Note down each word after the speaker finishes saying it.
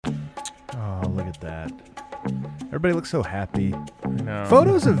Oh, look at that. Everybody looks so happy. I know.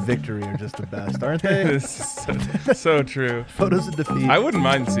 Photos of victory are just the best, aren't they? This is so true. Photos of defeat. I wouldn't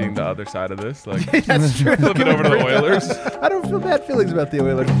mind seeing the other side of this. Like, That's true. flip it over to the Oilers. I don't feel bad feelings about the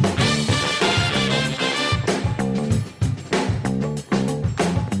Oilers.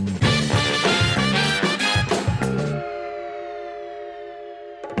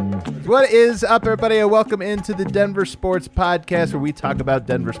 What is up, everybody, and welcome into the Denver Sports Podcast, where we talk about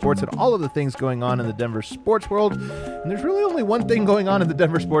Denver sports and all of the things going on in the Denver sports world. And there's really only one thing going on in the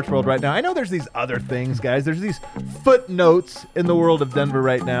Denver sports world right now. I know there's these other things, guys. There's these footnotes in the world of Denver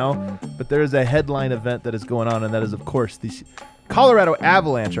right now, but there is a headline event that is going on, and that is, of course, the Colorado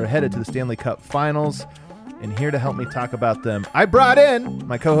Avalanche are headed to the Stanley Cup Finals. And here to help me talk about them, I brought in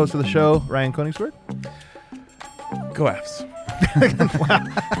my co-host of the show, Ryan Koenigsberg. Go Avs. Wow.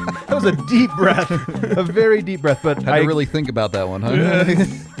 That was a deep breath, a very deep breath. But Had to really think about that one, huh?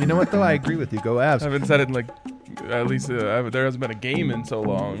 You know what, though? I agree with you. Go Avs. I haven't said it in at least there hasn't been a game in so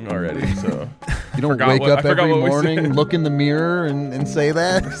long already. So You don't wake up every morning, look in the mirror, and say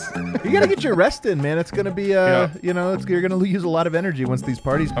that. You got to get your rest in, man. It's going to be, Yeah. you're going to use a lot of energy once these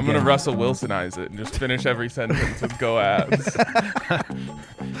parties begin. I'm gonna Russell Wilsonize it and just finish every sentence with "Go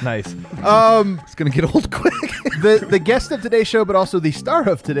Avs." Nice. It's gonna get old quick. The guest of today's show, but also the star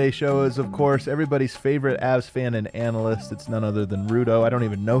of today's show, is, of course, everybody's favorite Avs fan and analyst. It's none other than Rudo. I don't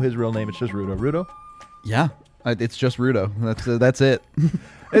even know his real name. It's just Rudo. Rudo? Yeah, it's just Rudo. That's it.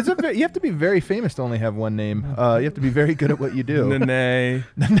 You have to be very famous to only have one name. You have to be very good at what you do. Nene.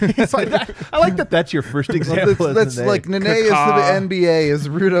 It's like that. I like that. That's your first example. That's Nene. like Nene is to the NBA, as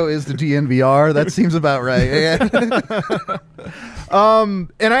Rudo is to DNVR. That seems about right. Yeah.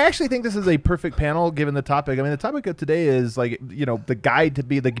 And I actually think this is a perfect panel given the topic. I mean, the topic of today is the guide to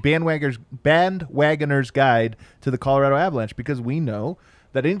be the bandwagoner's guide to the Colorado Avalanche, because we know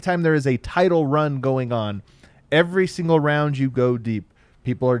that anytime there is a title run going on, every single round you go deep,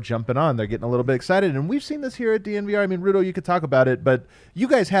 people are jumping on. They're getting a little bit excited. And we've seen this here at DNVR. I mean, Rudo, you could talk about it, but you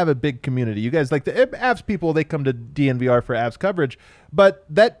guys have a big community. You guys, like the Avs people, they come to DNVR for Avs coverage, but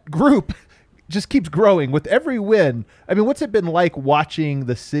that group just keeps growing with every win. I mean, what's it been like watching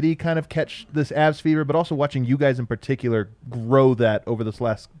the city kind of catch this Avs fever, but also watching you guys in particular grow that over this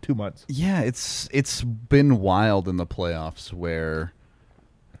last 2 months? Yeah, it's been wild in the playoffs where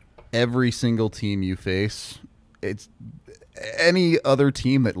every single team you face, it's any other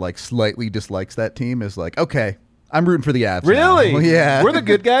team that like slightly dislikes that team is like, okay, I'm rooting for the Avs. Really? Now. Well, yeah. We're the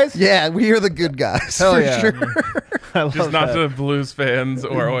good guys? Yeah, we are the good guys. Hell for yeah. sure. I love Just not that. the Blues fans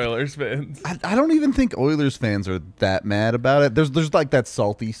or Oilers fans. I don't even think Oilers fans are that mad about it. There's like that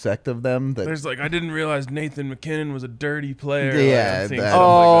salty sect of them that There's I didn't realize Nathan McKinnon was a dirty player. Yeah, I'm seeing that- stuff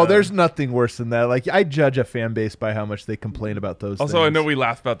Oh, like that. there's nothing worse than that. Like, I judge a fan base by how much they complain about those Also, things. I know we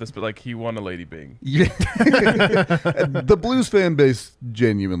laugh about this, but he won a Lady Bing. Yeah. The Blues fan base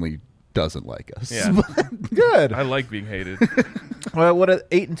genuinely doesn't like us. Yeah. Good. I like being hated. Well, what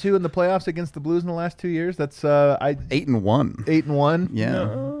 8-2 in the playoffs against the Blues in the last 2 years? That's 8-1. 8-1 Yeah.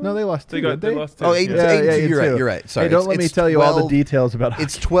 No, they lost two. They didn't lost. Oh, two. 8 Yeah. Yeah, you're 8-2. right. You're right. Sorry. Hey, don't let me tell you all the 12 details about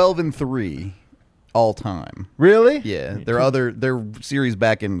It's 12-3 all time. Really? Yeah. Their series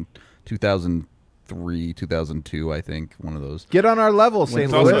back in 2003, 2002, I think, one of those. Get on our level, St.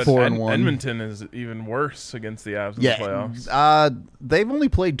 It's Louis. also 4-1. Edmonton is even worse against the Avs in the playoffs. They've only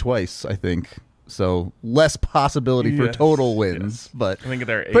played twice, I think. So less possibility for Yes, total wins, yes. but I think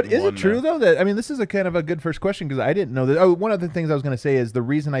they're 8-1 But is it true, now. though, that, I mean, this is a kind of a good first question because I didn't know that. Oh, one of the things I was going to say is the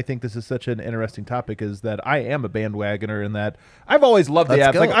reason I think this is such an interesting topic is that I am a bandwagoner in that I've always loved the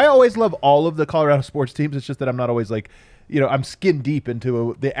Let's Avs. go. Like, I always love all of the Colorado sports teams. It's just that I'm not always like, I'm skin deep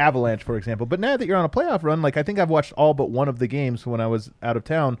into the Avalanche, for example. But now that you're on a playoff run, I think I've watched all but one of the games when I was out of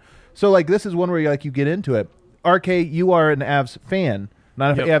town. So, this is one where you get into it. RK, you are an Avs fan.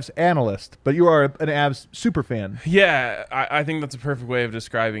 Not an Yep. Avs analyst, but you are an Avs super fan. Yeah, I think that's a perfect way of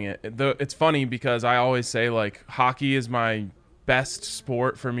describing it. It's funny because I always say hockey is my best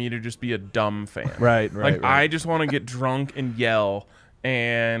sport for me to just be a dumb fan. Right. I just want to get drunk and yell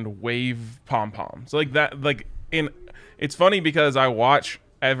and wave pom poms it's funny because I watch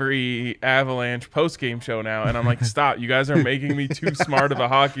every Avalanche post-game show now, and I'm like, stop, you guys are making me too smart of a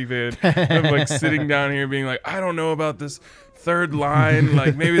hockey fan. I'm sitting down here being I don't know about this third line,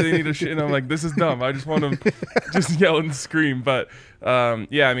 maybe they need a shit, and I'm this is dumb. I just want to just yell and scream. But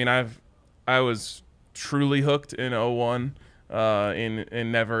yeah, I mean, I was truly hooked in 01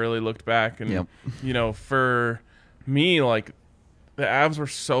 and never really looked back. And for me, the Avs were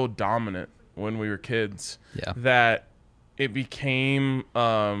so dominant when we were kids that it became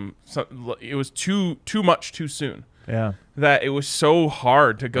it was too much too soon. Yeah. that it was so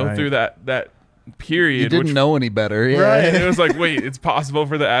hard to go Right. through that period. You didn't which, know any better. Yeah. right? And it was like, wait, it's possible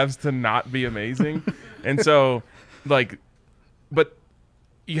for the Avs to not be amazing, and so like, but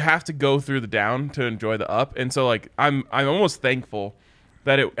you have to go through the down to enjoy the up, and so like I'm almost thankful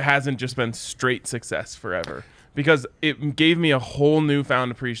that it hasn't just been straight success forever, because it gave me a whole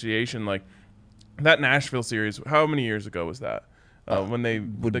newfound appreciation. Like that Nashville series, how many years ago was that? When they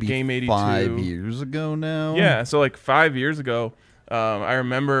Would the be game 82 5 years ago now. Yeah, so like 5 years ago, I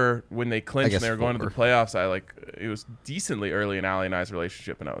remember when they clinched and guess they were going to the 4. playoffs. It was decently early in Allie and I's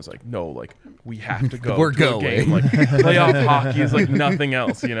relationship, and I was like, no, like we have to go. We're to a going. game. Like playoff hockey is like nothing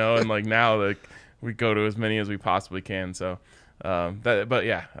else, and like now like we go to as many as we possibly can. So, but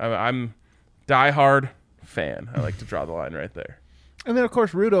yeah, I'm diehard fan. I like to draw the line right there. And then, of course,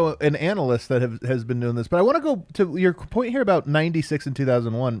 Rudo, an analyst that has been doing this. But I want to go to your point here about 96 and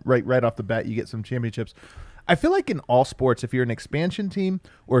 2001. Right off the bat, you get some championships. I feel like in all sports, if you're an expansion team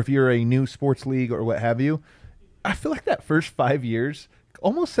or if you're a new sports league or what have you, I feel like that first 5 years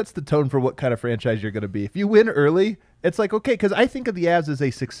almost sets the tone for what kind of franchise you're going to be. If you win early, it's like, okay, because I think of the Avs as a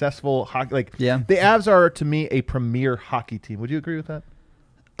successful hockey. Like, Yeah. the Avs are, to me, a premier hockey team. Would you agree with that?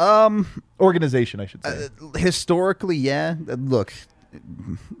 Organization, I should say. Historically, yeah. Look,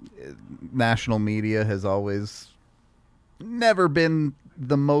 national media has always never been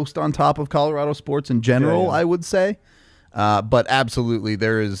the most on top of Colorado sports in general, Yeah. I would say. But absolutely,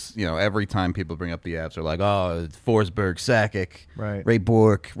 there is, every time people bring up the Avs, they're like, oh, Forsberg, Sakic, Right. Ray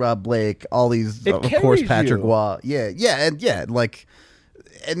Bourque, Rob Blake, all these, It of course, carries Patrick you. Waugh.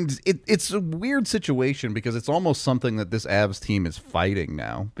 And it's a weird situation because it's almost something that this Avs team is fighting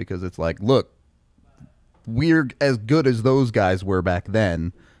now, because it's like, look, we're as good as those guys were back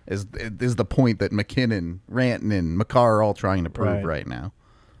then, is the point that McKinnon, Rantanen, Makar are all trying to prove right now.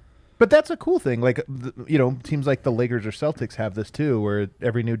 But that's a cool thing. Like, teams like the Lakers or Celtics have this too, where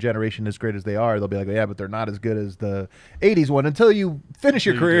every new generation, as great as they are, they'll be like, yeah, but they're not as good as the 80s one until you finish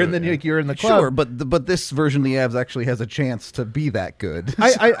your Until you career do and it, then yeah. you're in the club. Sure, but this version of the Avs actually has a chance to be that good.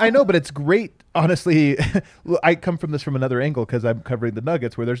 I know, but it's great. Honestly, I come from this from another angle because I'm covering the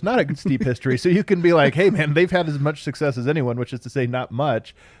Nuggets, where there's not a steep history. So you can be like, hey, man, they've had as much success as anyone, which is to say not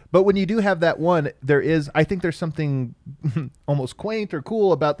much. But when you do have that one, I think there's something almost quaint or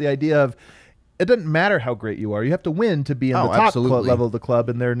cool about the idea of, it doesn't matter how great you are. You have to win to be in the top absolutely. level of the club,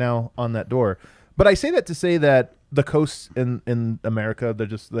 and they're now on that door. But I say that to say that the coasts in America,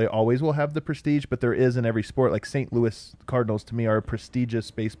 they always will have the prestige, but there is in every sport. Like St. Louis Cardinals, to me, are a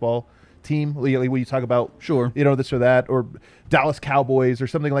prestigious baseball team. When you talk about, Sure, this or that, or Dallas Cowboys or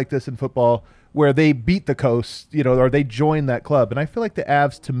something like this in football, where they beat the coast, or they join that club. And I feel like the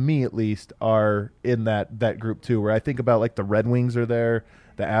Avs, to me at least, are in that group too, where I think about like the Red Wings are there,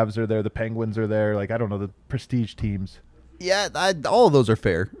 the Avs are there, the Penguins are there. Like, I don't know, the prestige teams. yeah, all of those are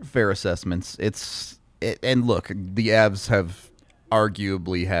fair assessments. And look, the Avs have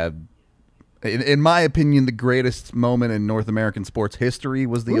arguably had, in my opinion, the greatest moment in North American sports history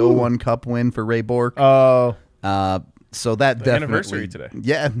was the 0-1 Cup win for Ray Bourque. Oh, So that The definitely, anniversary today.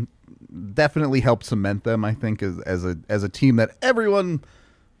 yeah, definitely helped cement them, I think, as a team that everyone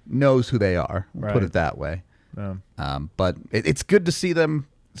knows who they are. We'll put Right. it that way. no. But it's good to see them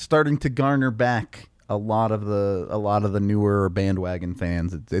starting to garner back a lot of the newer bandwagon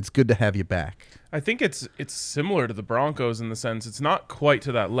fans. It's good to have you back. I think it's similar to the Broncos in the sense it's not quite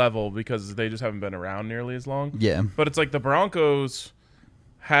to that level because they just haven't been around nearly as long. Yeah. But it's like the Broncos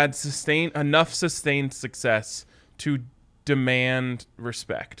had sustained success to demand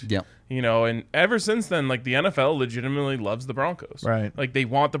respect. Yeah. And ever since then, like the NFL legitimately loves the Broncos. Right. Like they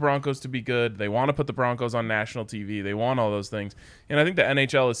want the Broncos to be good. They want to put the Broncos on national TV. They want all those things. And I think the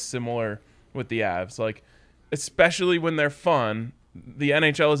NHL is similar with the Avs. Like, especially when they're fun, the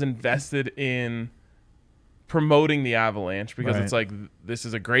NHL is invested in promoting the Avalanche because Right. it's like this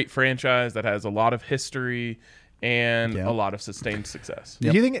is a great franchise that has a lot of history and Yeah. a lot of sustained success.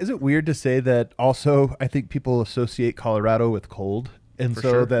 Yep. Do you think, is it weird to say that also I think people associate Colorado with cold? And For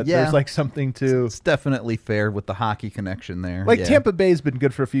so sure. that Yeah. there's like something to, It's definitely fair with the hockey connection there. like, Yeah. Tampa Bay's been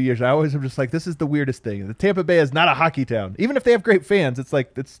good for a few years. I always am just like, this is the weirdest thing. The Tampa Bay is not a hockey town. Even if they have great fans, it's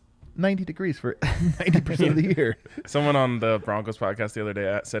like, it's 90 degrees for 90% of the year. Someone on the Broncos podcast the other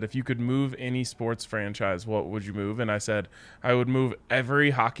day said, if you could move any sports franchise, what would you move? And I said, I would move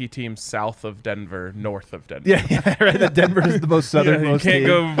every hockey team south of Denver, north of Denver. Yeah, right. That Denver is the most Yeah, you southernmost can't team.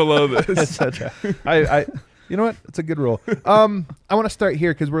 go below That's this. such a, I you know what? It's a good rule. I want to start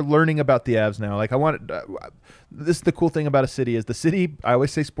here because we're learning about the Avs now. Like, this is the cool thing about a city is the city. I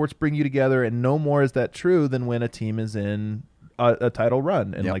always say sports bring you together, and no more is that true than when a team is in a title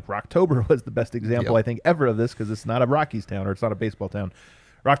run. And like Rocktober was the best example, I think, ever of this, because it's not a Rockies town, or it's not a baseball town.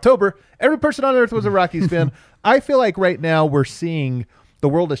 Rocktober, every person on earth was a Rockies fan. I feel like right now we're seeing the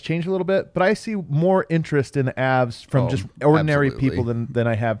world has changed a little bit, but I see more interest in the Avs from just ordinary people than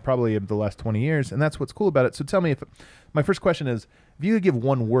I have probably in the last 20 years. And that's what's cool about it. So tell me, my first question is, if you could give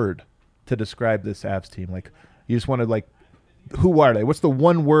one word to describe this Avs team, like you just wanted, like, who are they? What's the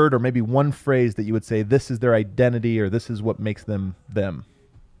one word or maybe one phrase that you would say this is their identity, or this is what makes them them?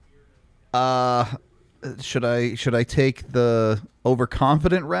 Should I take the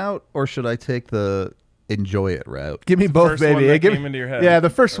overconfident route, or should I take the enjoy it route? Give me both, baby. Came into your head. Yeah, the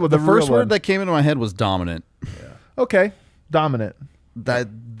first one. The first word that came into my head was dominant. Yeah. Okay, dominant.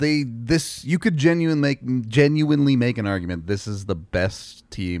 You could genuinely make an argument. This is the best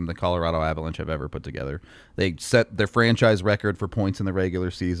team the Colorado Avalanche have ever put together. They set their franchise record for points in the regular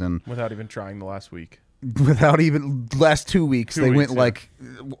season without even trying the last week. Last 2 weeks, they went like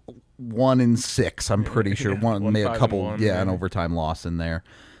 1-6. I'm pretty sure one made a couple, an overtime loss in there.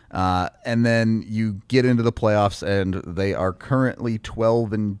 And then you get into the playoffs, and they are currently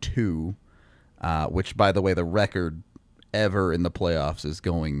 12-2, which, by the way, the record ever in the playoffs is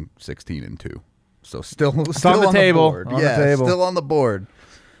going 16-2. So still on the table. Board. Still on the board.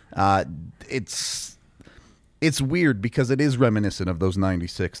 It's weird because it is reminiscent of those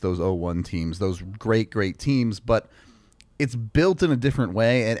 96, those 01 teams, those great teams, but it's built in a different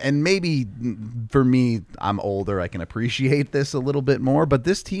way. And maybe for me, I'm older, I can appreciate this a little bit more, but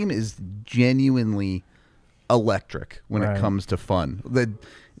this team is genuinely electric when it comes to fun.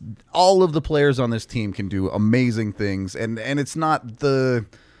 All of the players on this team can do amazing things, and it's not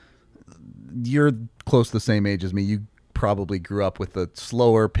you're close to the same age as me. You probably grew up with a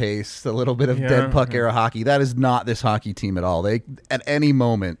slower pace, a little bit of dead puck era hockey. That is not this hockey team at all. They, at any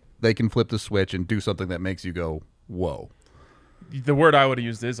moment, they can flip the switch and do something that makes you go, whoa. The word I would have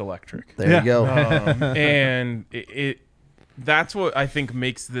used is electric. There you go. And that's what I think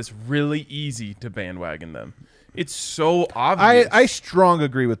makes this really easy to bandwagon them. It's so obvious. I strong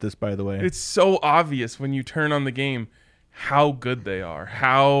agree with this, by the way. It's so obvious when you turn on the game how good they are,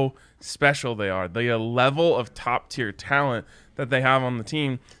 how special they are, the level of top-tier talent that they have on the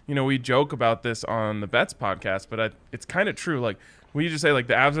team. You know, we joke about this on the Bets podcast, but it's kind of true. Like, we just say, like,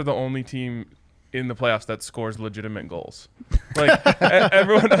 the Avs are the only team in the playoffs that scores legitimate goals. Like,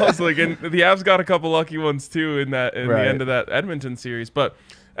 everyone else, like, and the Avs got a couple lucky ones, too, in the end of that Edmonton series, but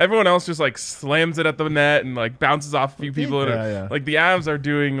everyone else just, like, slams it at the net and, like, bounces off a few people. Like, the Avs are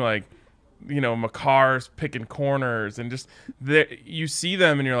doing, like, you know, Makar's picking corners, and just you see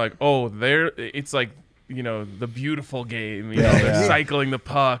them and you're like, oh, it's like, you know, the beautiful game. You know, they're cycling the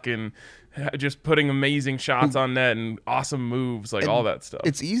puck and just putting amazing shots on net and awesome moves, like all that stuff.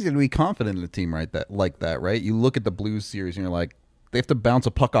 It's easy to be confident in a team right? You look at the Blues series and you're like, they have to bounce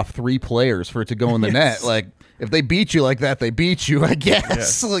a puck off 3 players for it to go in the net. Like, if they beat you like that, they beat you, I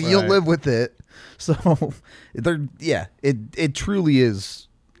guess. You'll live with it. So, it truly is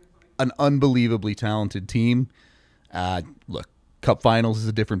an unbelievably talented team. Look, Cup Finals is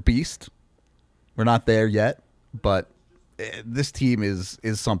a different beast. We're not there yet, but this team is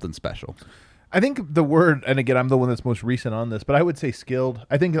something special. I think the word, and again, I'm the one that's most recent on this, but I would say skilled.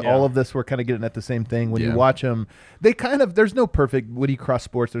 I think all of this, we're kind of getting at the same thing. When you watch them, they kind of, there's no perfect, Woody Cross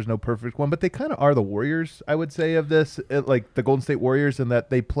Sports, there's no perfect one, but they kind of are the Warriors, I would say, of this, like the Golden State Warriors, in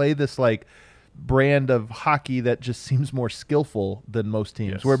that they play this, like, brand of hockey that just seems more skillful than most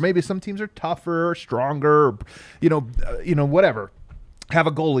teams, where maybe some teams are tougher or stronger, or, you know, whatever, have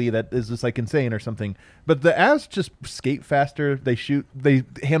a goalie that is just like insane or something. But the Avs just skate faster. They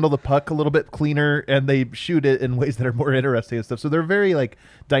handle the puck a little bit cleaner, and they shoot it in ways that are more interesting and stuff. So they're very, like,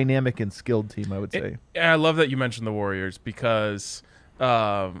 dynamic and skilled team, I would say. I love that you mentioned the Warriors, because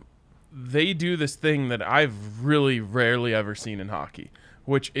they do this thing that I've really rarely ever seen in hockey,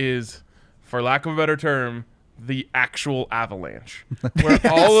 which is, for lack of a better term, the actual avalanche, where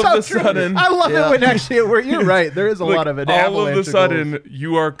all of a sudden, I love it when actually you're right. There is a lot of it. All of a sudden,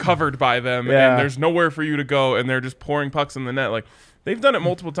 you are covered by them, and there's nowhere for you to go, and they're just pouring pucks in the net. Like, they've done it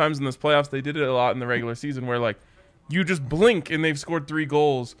multiple times in this playoffs. They did it a lot in the regular season, where, like, you just blink and they've scored 3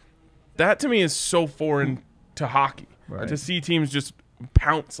 goals. That to me is so foreign to hockey, to see teams just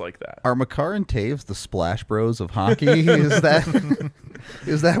pounce like that. Are Makar and Taves the Splash Bros of hockey? Is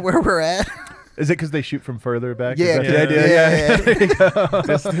that where we're at? Is it because they shoot from further back? Yeah, is that the idea? There you go.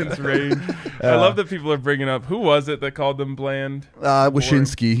 Distance, range. I love that people are bringing up, who was it that called them bland?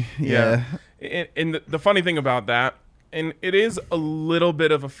 Wyshynski. Yeah. And the funny thing about that, and it is a little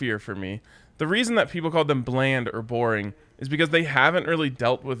bit of a fear for me, the reason that people called them bland or boring is because they haven't really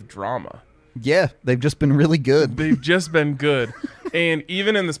dealt with drama. Yeah, they've just been really good. They've just been good. And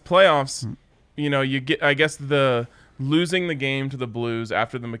even in this playoffs, you know, you get, I guess the losing the game to the Blues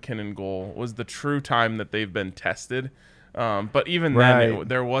after the McKinnon goal was the true time that they've been tested. But even then,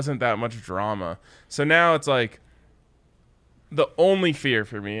 there wasn't that much drama. So now it's like the only fear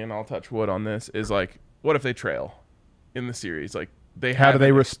for me, and I'll touch wood on this, is like, what if they trail in the series? Like, how do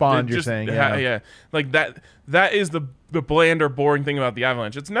they respond? You're saying, yeah, like that is the bland or boring thing about the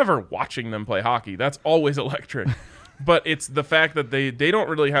Avalanche. It's never watching them play hockey. That's always electric. But it's the fact that they don't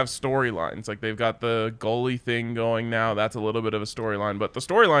really have storylines. Like, they've got the goalie thing going now. That's a little bit of a storyline. But the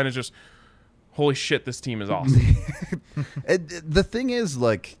storyline is just, holy shit, this team is awesome. The thing is,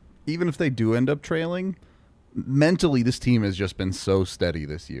 like, even if they do end up trailing, mentally this team has just been so steady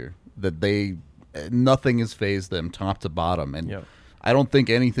this year that nothing has phased them top to bottom. And I don't think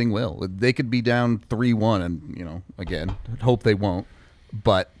anything will. They could be down 3-1 and, you know, again, hope they won't.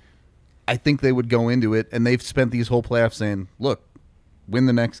 But I think they would go into it, and they've spent these whole playoffs saying, look, win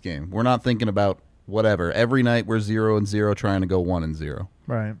the next game. We're not thinking about whatever. Every night we're 0-0 trying to go 1-0.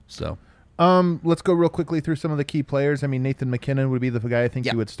 Right. So let's go real quickly through some of the key players. I mean, Nathan McKinnon would be the guy I think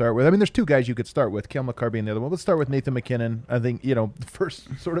you would start with. I mean, there's two guys you could start with, Cale Makar being the other one. Let's start with Nathan McKinnon. I think, you know, the first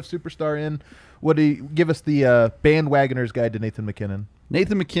sort of superstar in. What do you give us the bandwagoner's guide to Nathan McKinnon?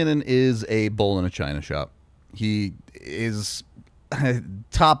 Nathan McKinnon is a bull in a china shop. He is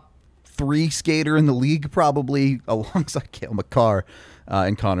top 3 skater in the league, probably, alongside Cale Makar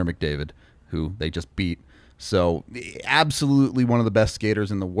and Connor McDavid, who they just beat. So absolutely one of the best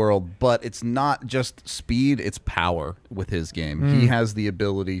skaters in the world, but it's not just speed, it's power with his game. He has the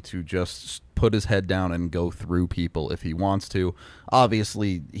ability to just put his head down and go through people if he wants to.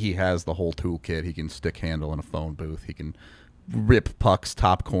 Obviously, he has the whole toolkit. He can stick handle in a phone booth. He can rip pucks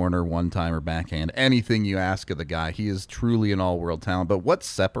top corner, one-timer, backhand, anything you ask of the guy. He is truly an all-world talent. But what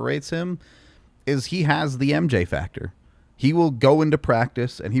separates him is he has the MJ factor. He will go into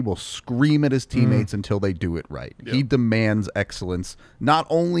practice and he will scream at his teammates until they do it right. Yep. He demands excellence, not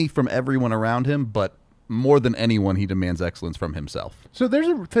only from everyone around him, but more than anyone, he demands excellence from himself. So there's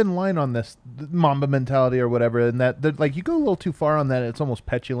a thin line on this Mamba mentality or whatever, and that like you go a little too far on that, it's almost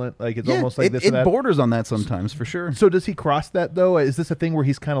petulant. Like it's almost like this. It borders on that sometimes, for sure. So does he cross that though? Is this a thing where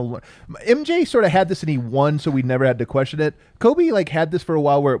he's kind of MJ sort of had this and he won, so we never had to question it. Kobe like had this for a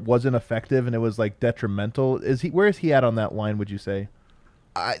while where it wasn't effective and it was like detrimental. Where is he at on that line? Would you say?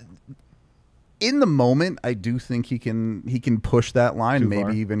 In the moment, I do think he can push that line,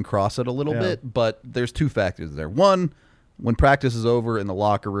 maybe even cross it a little bit. But there's two factors there. One, when practice is over in the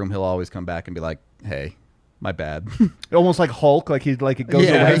locker room, he'll always come back and be like, "Hey, my bad." Almost like Hulk, like it goes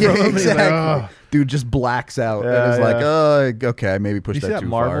away from him. Exactly. Like, dude just blacks out and is like, "Oh, okay, I maybe pushed that too far." You see that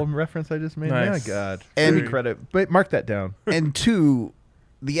Marvel reference I just made? Nice. Oh God, And credit, but mark that down. And two,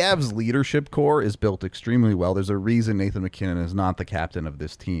 the Avs leadership core is built extremely well. There's a reason Nathan McKinnon is not the captain of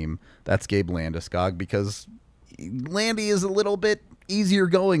this team. That's Gabe Landeskog, because Landy is a little bit easier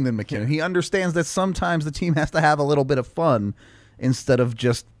going than McKinnon. He understands that sometimes the team has to have a little bit of fun instead of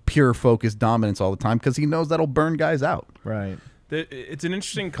just pure focused dominance all the time, because he knows that'll burn guys out. Right. It's an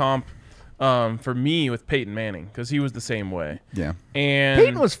interesting comp for me with Peyton Manning, because he was the same way. Yeah. And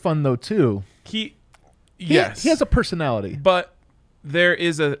Peyton was fun though too. He has a personality, but there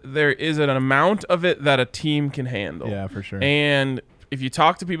is an amount of it that a team can handle. Yeah, for sure. And if you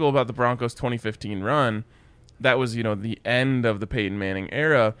talk to people about the Broncos 2015 run, that was, you know, the end of the Peyton Manning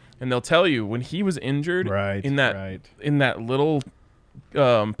era, and they'll tell you when he was injured in that little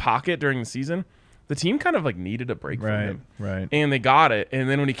pocket during the season, the team kind of like needed a break from him. Right. And they got it. And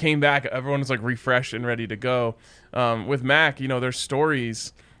then when he came back, everyone was like refreshed and ready to go. With Mac, you know, there's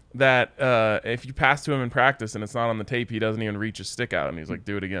stories that if you pass to him in practice and it's not on the tape, he doesn't even reach his stick out, and he's like,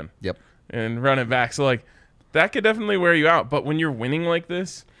 do it again. Yep. And run it back. So like that could definitely wear you out. But when you're winning like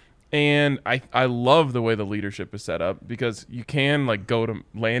this, and I love the way the leadership is set up, because you can like go to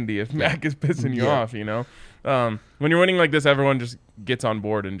Landy if Mac is pissing you off, you know. When you're winning like this, everyone just gets on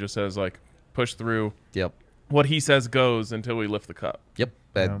board and just says like, push through. Yep. What he says goes until we lift the cup. Yep.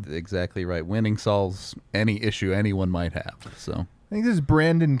 That's exactly right. Winning solves any issue anyone might have. So I think this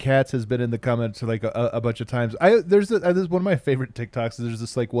Brandon Katz has been in the comments like a bunch of times. There's one of my favorite TikToks. There's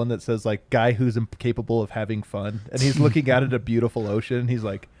this like one that says like guy who's incapable of having fun, and he's looking out at a beautiful ocean. He's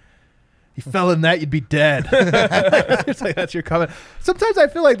like, "He fell in that, you'd be dead." It's like that's your comment. Sometimes I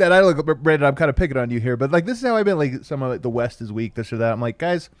feel like that. I look, Brandon, I'm kind of picking on you here, but like this is how I've been. Like some of like the West is weak, this or that. I'm like,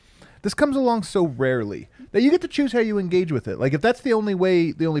 guys, this comes along so rarely that you get to choose how you engage with it. Like if that's the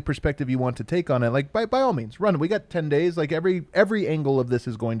only perspective you want to take on it, like by all means, run. We got 10 days. Like every angle of this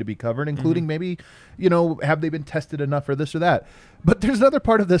is going to be covered, including maybe, have they been tested enough for this or that. But there's another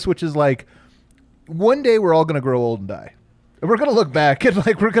part of this which is like, one day we're all going to grow old and die. And we're going to look back and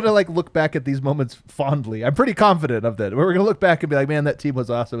look back at these moments fondly. I'm pretty confident of that. We're going to look back and be like, man, that team was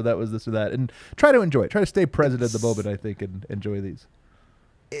awesome. That was this or that. And try to enjoy it. Try to stay present at the moment, I think, and enjoy these.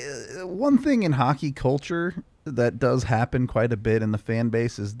 One thing in hockey culture that does happen quite a bit in the fan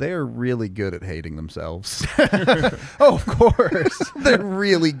base is they're really good at hating themselves. Oh, of course. They're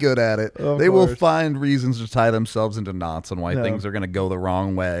really good at it. Of they will course. find reasons to tie themselves into knots on why things are going to go the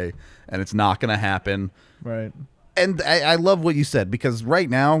wrong way, and it's not going to happen. Right. And I love what you said, because right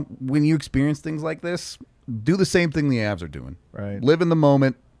now, when you experience things like this, do the same thing the Avs are doing. Right. Live in the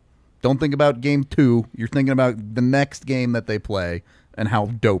moment. Don't think about game 2. You're thinking about the next game that they play and how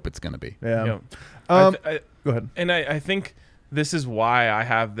dope it's going to be. Yeah. Yeah. Go ahead. And I think this is why I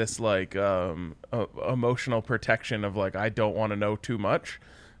have this like emotional protection of like I don't want to know too much.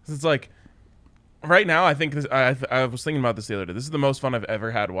 It's like right now I think I was thinking about this the other day. This is the most fun I've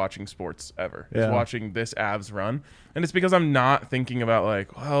ever had watching sports ever. Is watching this Avs run, and it's because I'm not thinking about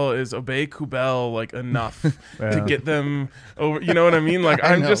like, well, is Obey Kubel like enough to get them over? You know what I mean? Like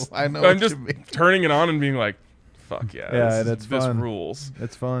I'm just turning it on and being like, fuck yeah, that's this fun. rules.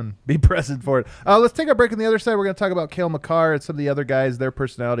 It's fun. Be present for it. Let's take a break on the other side. We're going to talk about Cale Makar and some of the other guys, their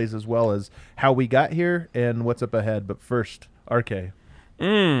personalities, as well as how we got here and what's up ahead. But first, RK.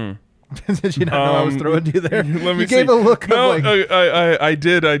 Did you not know I was throwing you there? Let me you gave see. a look. No, of like, I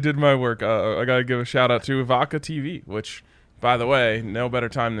did my work. I got to give a shout out to Evoca TV, which, by the way, no better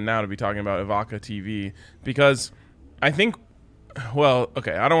time than now to be talking about Evoca TV, because I think, well,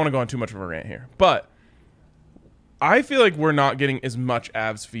 okay, I don't want to go on too much of a rant here, but I feel like we're not getting as much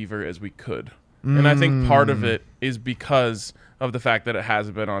Avs fever as we could. And I think part of it is because of the fact that it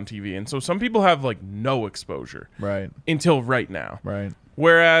hasn't been on TV. And so some people have like no exposure until right now. Right.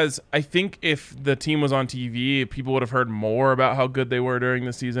 Whereas I think if the team was on TV, people would have heard more about how good they were during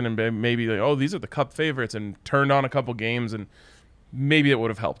the season and maybe like, oh, these are the Cup favorites, and turned on a couple games, and maybe it would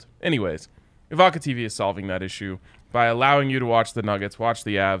have helped. Anyways, Evoca TV is solving that issue by allowing you to watch the Nuggets, watch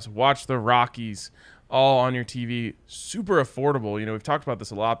the Avs, watch the Rockies all on your TV. Super affordable. You know, we've talked about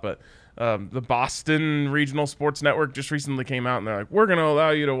this a lot, but the Boston Regional Sports Network just recently came out and they're like, we're going to allow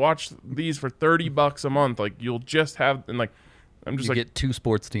you to watch these for $30 a month. Like you'll just have, and like, I'm just you like, get 2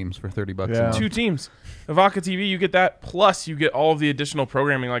 sports teams for $30 a Yeah. month. 2 teams. Evoca TV, you get that, plus you get all of the additional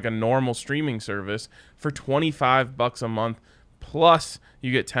programming like a normal streaming service for $25 a month, plus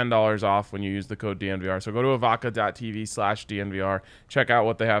you get $10 off when you use the code DNVR. So go to evoca.tv/DNVR. Check out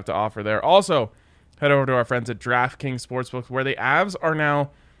what they have to offer there. Also, head over to our friends at DraftKings Sportsbook, where the Avs are now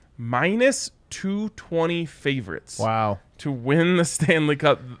minus 220 favorites. wow. To win the Stanley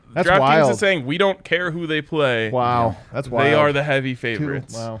Cup. That's DraftKings wild. is saying we don't care who they play. Wow. That's wild. They are the heavy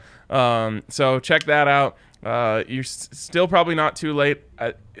favorites. Wow. So check that out. You're still probably not too late.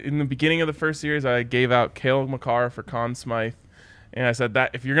 In the beginning of the first series, I gave out Cale Makar for Conn Smythe. And I said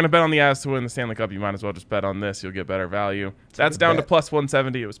that if you're going to bet on the Avs to win the Stanley Cup, you might as well just bet on this. You'll get better value. That's down to plus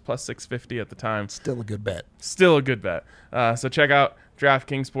 170. It was plus 650 at the time. Still a good bet. Still a good bet. So check out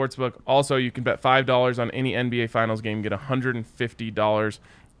DraftKings Sportsbook. Also, you can bet $5 on any NBA Finals game. Get $150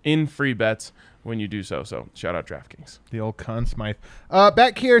 in free bets when you do so. So shout out DraftKings. The old Conn Smythe.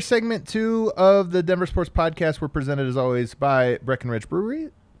 Back here, segment 2 of the Denver Sports Podcast. We're presented, as always, by Breckenridge Brewery.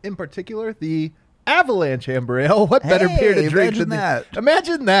 In particular, the Avalanche Amber Ale. What better beer to drink than that?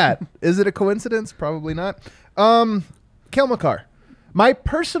 Imagine that. Is it a coincidence? Probably not. Cale Makar. My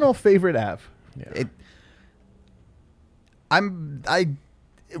personal favorite Av. Yeah. I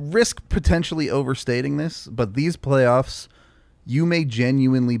risk potentially overstating this, but these playoffs, you may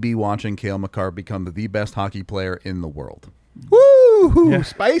genuinely be watching Cale Makar become the best hockey player in the world. Woo! Yeah.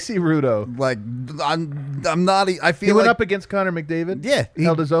 Spicy Rudo. Like I'm not. I feel He went like, up against Connor McDavid. Yeah, He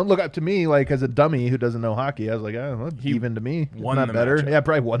held his own. Look up to me, like as a dummy who doesn't know hockey. I was like, oh, well, He even to me, won not the better. matchup. Yeah,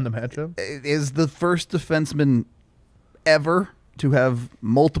 probably won the matchup. is the first defenseman ever to have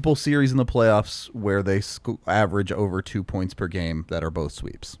multiple series in the playoffs where they average over 2 points per game that are both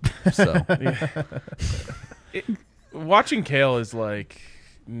sweeps. So Watching Cale is like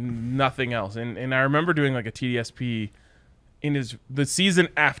nothing else. And I remember doing like a TDSP in the season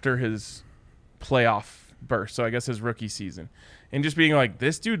after his playoff burst. So I guess his rookie season. And just being like,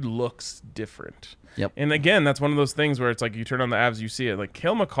 this dude looks different. Yep. And again, that's one of those things where it's like you turn on the Avs, you see it. Like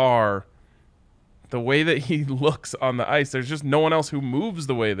Cale Makar, the way that he looks on the ice, there's just no one else who moves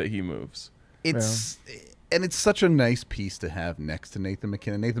the way that he moves. it's and it's such a nice piece to have next to Nathan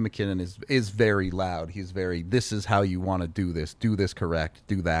MacKinnon. Nathan MacKinnon is very loud. He's very, this is how you want to do this correct,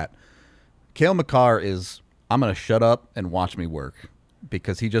 do that. Cale Makar is, I'm going to shut up and watch me work,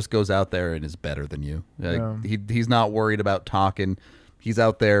 because he just goes out there and is better than you. He's not worried about talking. He's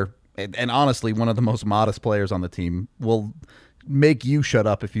out there, and honestly, one of the most modest players on the team, will make you shut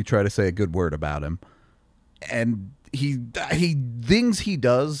up if you try to say a good word about him. And things he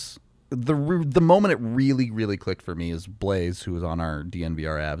does, the moment it really clicked for me is Blaze, who was on our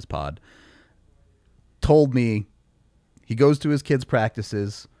DNVR Abs pod, told me he goes to his kids'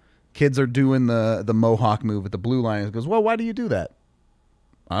 practices. Kids are doing the Mohawk move at the blue line. He goes, well, why do you do that?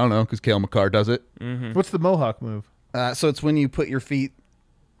 I don't know, because Cale Makar does it. What's the Mohawk move? So it's when you put your feet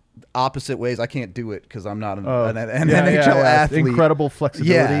opposite ways. I can't do it because I'm not an NHL athlete. Incredible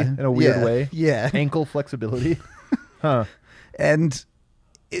flexibility in a weird way. Yeah. Ankle flexibility. Huh. And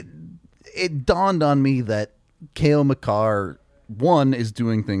it dawned on me that Cale Makar, one, is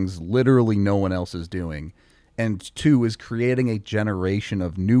doing things literally no one else is doing, and two, is creating a generation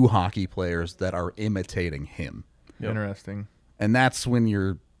of new hockey players that are imitating him. Interesting. And that's when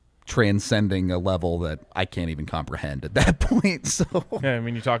you're transcending a level that I can't even comprehend at that point. So Yeah, I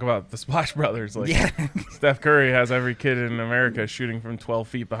mean, you talk about the Splash Brothers. Like, Steph Curry has every kid in America shooting from 12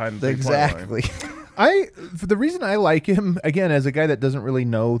 feet behind the exactly. The reason I like him, again, as a guy that doesn't really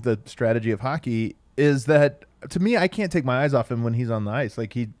know the strategy of hockey, is that to me, I can't take my eyes off him when he's on the ice.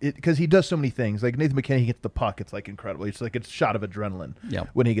 Like because he does so many things. Like Nathan MacKinnon, he gets the puck, it's like incredible. It's like a shot of adrenaline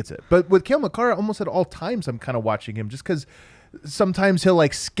when he gets it. But with Cale Makar, almost at all times, I'm kind of watching him just because sometimes he'll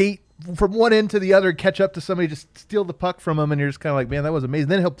like skate from one end to the other, catch up to somebody, just steal the puck from him, and you're just kind of like, man, that was amazing.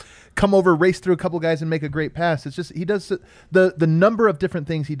 Then he'll come over, race through a couple guys, and make a great pass. It's just he does the number of different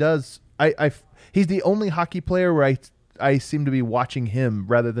things he does. He's the only hockey player where I seem to be watching him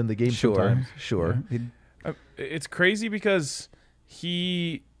rather than the game. Sometimes. Sure. It's crazy because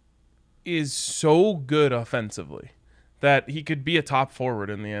he is so good offensively that he could be a top forward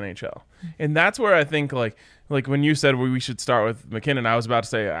in the NHL. And that's where I think like when you said we should start with MacKinnon, I was about to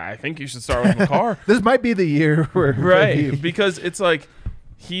say, I think you should start with Makar. This might be the year where because it's like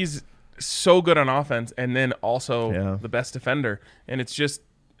he's so good on offense and then also the best defender. And it's just,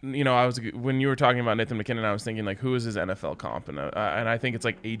 when you were talking about Nathan MacKinnon, I was thinking like, who is his NFL comp? And I think it's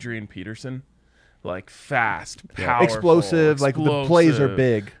like Adrian Peterson. Like fast, powerful, explosive, like the plays are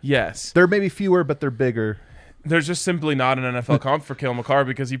big. Yes. They're maybe fewer, but they're bigger. There's just simply not an NFL comp for Cale Makar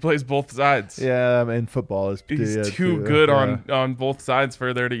because he plays both sides. Yeah, I mean, football is he's too good on both sides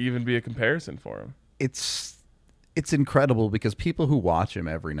for there to even be a comparison for him. It's incredible because people who watch him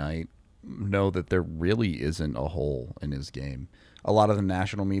every night know that there really isn't a hole in his game. A lot of the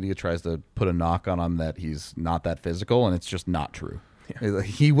national media tries to put a knock on him that he's not that physical, and it's just not true. Yeah.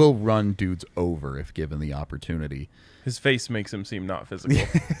 He will run dudes over if given the opportunity. His face makes him seem not physical.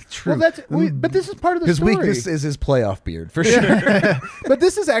 True. Well, but this is part of the story. His weakness is his playoff beard, for sure. But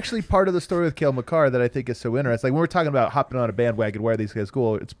this is actually part of the story with Cale Makar that I think is so interesting. Like when we're talking about hopping on a bandwagon, why are these guys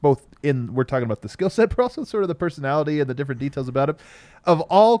cool? It's both we're talking about the skill set, but also sort of the personality and the different details about it. Of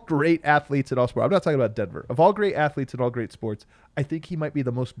all great athletes in all sports, I'm not talking about Denver. Of all great athletes in all great sports, I think he might be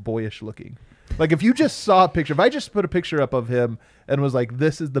the most boyish looking. Like if you just saw a picture, if I just put a picture up of him and was like,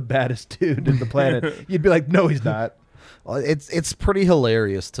 this is the baddest dude in the planet, you'd be like, no, he's not. Well, it's pretty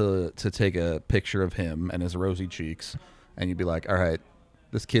hilarious to take a picture of him and his rosy cheeks, and you'd be like, all right,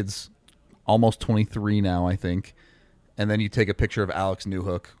 this kid's almost 23 now, I think. And then you take a picture of Alex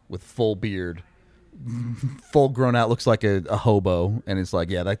Newhook with full beard, full grown out, looks like a hobo, and it's like,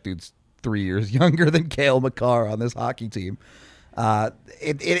 yeah, that dude's 3 years younger than Cale Makar on this hockey team.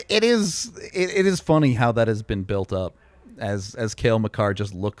 It is funny how that has been built up as Cale Makar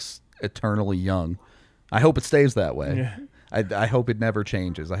just looks eternally young. I hope it stays that way. Yeah. I hope it never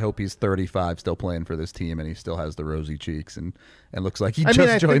changes. I hope he's 35 still playing for this team and he still has the rosy cheeks and looks like he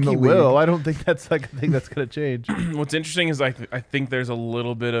just joined the league. Will. I don't think that's like a thing that's going to change. What's interesting is I think there's a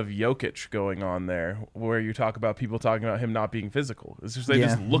little bit of Jokic going on there where you talk about people talking about him not being physical. It's just they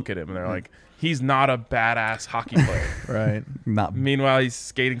just look at him and they're like, he's not a badass hockey player. Right. Not. Meanwhile, he's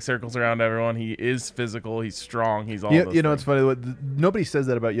skating circles around everyone. He is physical. He's strong. He's all those you know, things. it's funny. Nobody says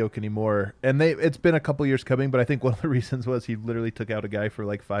that about Jokic anymore. And it's been a couple years coming, but I think one of the reasons was he literally took out a guy for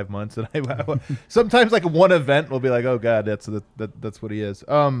like 5 months. And sometimes like one event will be like, oh, God, that's what he is.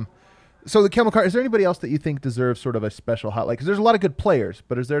 So the Cale Makar, is there anybody else that you think deserves sort of a special highlight? Because there's a lot of good players,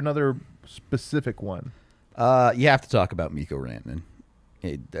 but is there another specific one? You have to talk about Mikko Rantanen.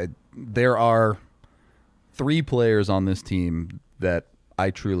 There are 3 players on this team that I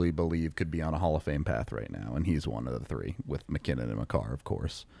truly believe could be on a Hall of Fame path right now, and he's one of the 3, with MacKinnon and Makar, of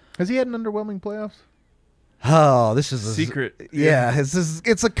course. Has he had an underwhelming playoffs? Oh, this is a Secret. Yeah,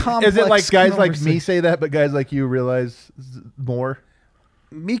 it's a complex. Is it like guys like me conversation. say that, but guys like you realize more?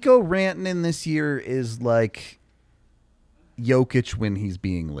 Mikko Rantanen this year is like Jokic when he's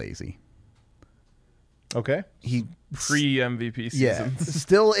being lazy. Okay. He Pre MVP season. yeah,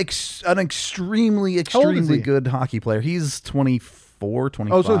 still an extremely How old is he? good hockey player. He's 24,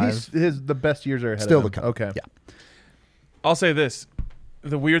 25. Oh, so his the best years are ahead still of the him. come. Okay. Yeah. I'll say this: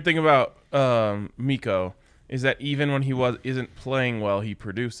 the weird thing about Mikko is that even when he isn't playing well, he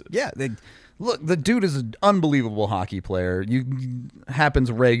produces. Yeah, look, the dude is an unbelievable hockey player. Happens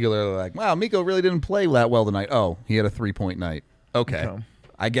regularly. Like, wow, Mikko really didn't play that well tonight. Oh, he had a 3-point night. Okay, Okay.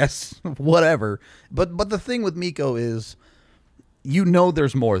 I guess whatever. But the thing with Mikko is,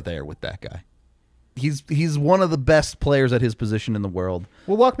 there's more there with that guy. He's one of the best players at his position in the world.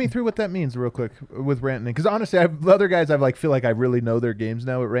 Well, walk me through what that means real quick with Rantanen, because honestly, the other guys feel like I really know their games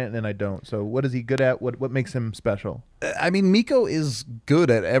now. With Rantanen, I don't. So, what is he good at? What makes him special? I mean, Mikko is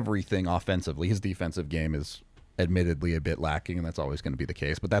good at everything offensively. His defensive game is admittedly a bit lacking, and that's always going to be the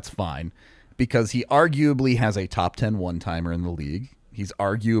case, but that's fine because he arguably has a top 10 one-timer in the league. He's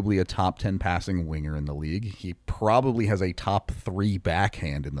arguably a top 10 passing winger in the league. He probably has a top 3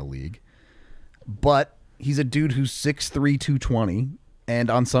 backhand in the league. But he's a dude who's 6'3", 220, and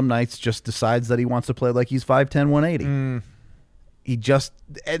on some nights just decides that he wants to play like he's 5'10", 180. He just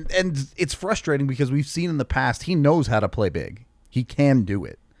and it's frustrating because we've seen in the past he knows how to play big. He can do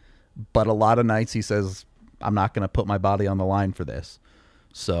it. But a lot of nights he says, I'm not going to put my body on the line for this.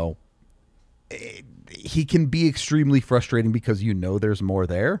 So he can be extremely frustrating because there's more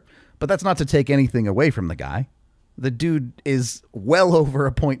there. But that's not to take anything away from the guy. The dude is well over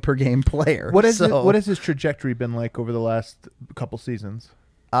a point per game player. What has his trajectory been like over the last couple seasons?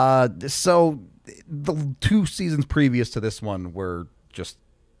 So the 2 seasons previous to this one were just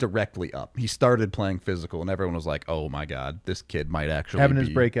directly up. He started playing physical, and everyone was like, "Oh my God, this kid might actually Having be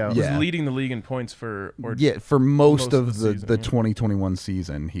his breakout. He was Yeah, leading the league in points for for most of the the season, yeah. 2021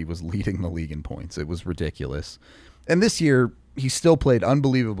 season, he was leading the league in points. It was ridiculous. And this year, he still played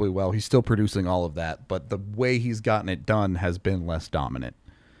unbelievably well. He's still producing all of that, but the way he's gotten it done has been less dominant.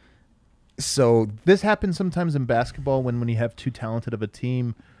 So This happens sometimes in basketball when you have too talented of a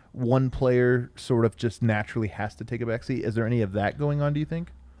team, one player sort of just naturally has to take a backseat. Is there any of that going on, do you think?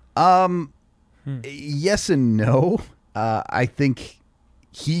 yes and no. I think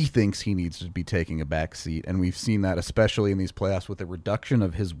he thinks he needs to be taking a back seat, and we've seen that especially in these playoffs with the reduction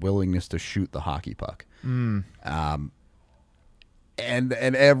of his willingness to shoot the hockey puck. And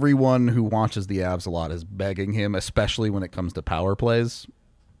everyone who watches the Avs a lot is begging him, especially when it comes to power plays.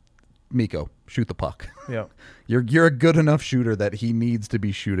 Mikko, shoot the puck. Yeah. You're a good enough shooter that he needs to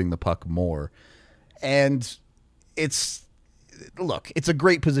be shooting the puck more. And it's a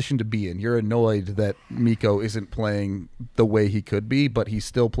great position to be in. You're annoyed that Mikko isn't playing the way he could be, but he's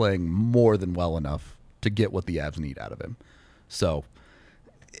still playing more than well enough to get what the Avs need out of him. So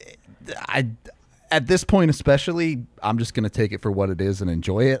at this point especially, I'm just going to take it for what it is and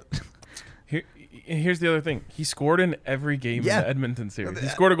enjoy it. Here's the other thing. He scored in every game Yeah. in the Edmonton series. He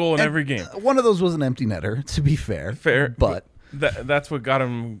scored a goal in every game. One of those was an empty netter, to be fair. Fair. But that's what got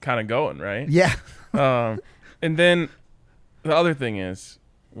him kind of going, right? yeah. And then the other thing is,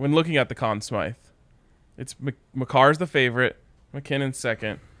 when looking at the Conn Smythe, it's Makar's the favorite, McKinnon's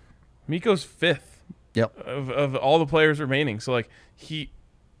second, Mikko's fifth Yep. of all the players remaining. So like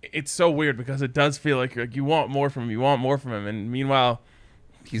it's so weird because it does feel like you want more from him. You want more from him, and meanwhile,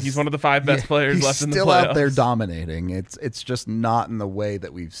 he's one of the 5 best players left in the playoffs. He's still out there dominating. It's just not in the way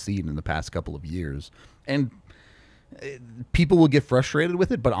that we've seen in the past couple of years. And people will get frustrated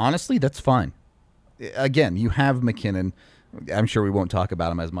with it, but honestly, that's fine. Again, you have McKinnon. I'm sure we won't talk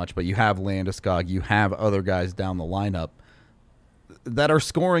about him as much, but you have Landeskog. You have other guys down the lineup that are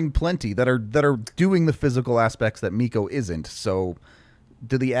scoring plenty, that are doing the physical aspects that Mikko isn't. So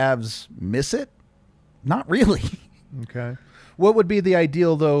do the Avs miss it? Not really. Okay. What would be the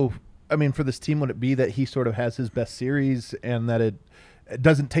ideal, though? I mean, for this team, would it be that he sort of has his best series and that it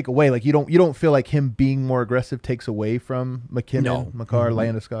doesn't take away? Like you don't feel like him being more aggressive takes away from McKinnon, No. Makar,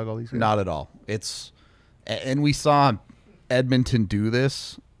 Landeskog, all these guys? Not at all. And we saw Edmonton do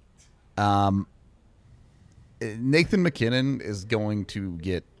this. Nathan McKinnon is going to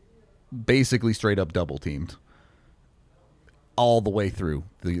get basically straight up double teamed all the way through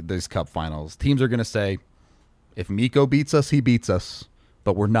these cup finals. Teams are going to say, if Mikko beats us, he beats us,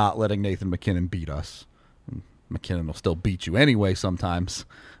 but we're not letting Nathan McKinnon beat us. McKinnon will still beat you anyway sometimes.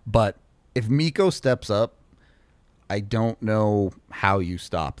 But if Mikko steps up, I don't know how you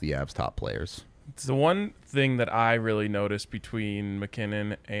stop the Avs top players. It's the one thing that I really noticed between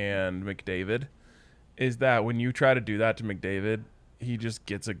McKinnon and McDavid is that when you try to do that to McDavid, he just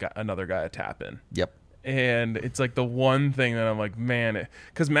gets another guy a tap in. Yep. And it's like the one thing that I'm like, man,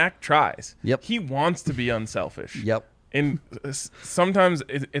 because Mac tries. Yep. He wants to be unselfish. Yep. And sometimes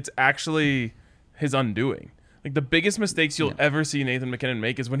it's actually his undoing. Like the biggest mistakes you'll ever see Nathan MacKinnon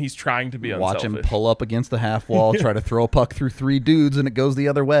make is when he's trying to be unselfish. Watch him pull up against the half wall, try to throw a puck through 3 dudes, and it goes the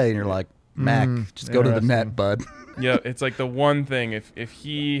other way. And you're like, Mac, just go to the net, bud. Yeah, it's like the one thing. If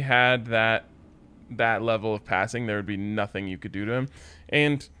he had that level of passing, there would be nothing you could do to him.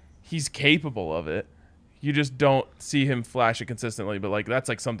 And he's capable of it. You just don't see him flash it consistently. But like that's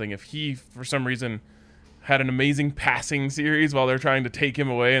like something, if he for some reason had an amazing passing series while they're trying to take him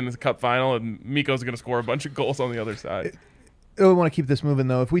away in the cup final, and Mikko's going to score a bunch of goals on the other side. I want to keep this moving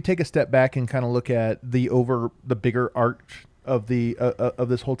though. If we take a step back and kind of look at the bigger arch of the of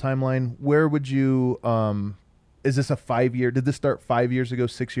this whole timeline, where would you is this a 5-year? Did this start 5 years ago,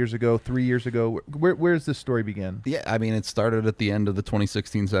 6 years ago, 3 years ago? Where does this story begin? Yeah, I mean, it started at the end of the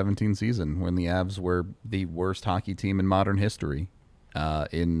 2016-17 season when the Avs were the worst hockey team in modern history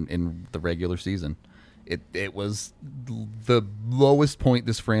in the regular season. It was the lowest point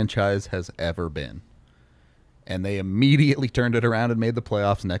this franchise has ever been. And they immediately turned it around and made the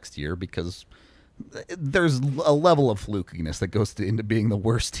playoffs next year because there's a level of flukiness that goes into being the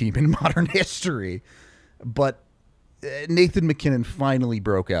worst team in modern history. But Nathan MacKinnon finally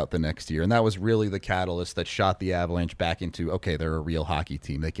broke out the next year, and that was really the catalyst that shot the Avalanche back into, okay, they're a real hockey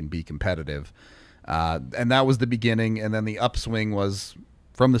team. They can be competitive. And that was the beginning, and then the upswing was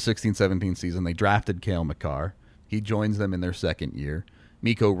from the 16-17 season. They drafted Cale Makar. He joins them in their second year.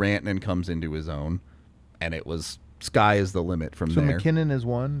 Mikko Rantanen comes into his own, and it was sky is the limit from there. So MacKinnon is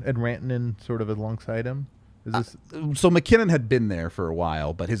one, and Rantanen sort of alongside him? Is this So MacKinnon had been there for a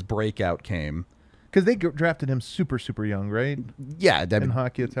while, but his breakout came... Because they drafted him super, super young, right? Yeah. In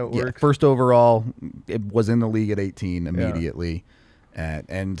hockey, that's how it works. First overall, it was in the league at 18 immediately. Yeah.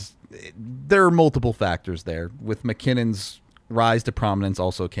 And there are multiple factors there. With McKinnon's rise to prominence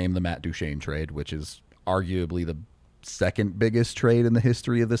also came the Matt Duchene trade, which is arguably the second biggest trade in the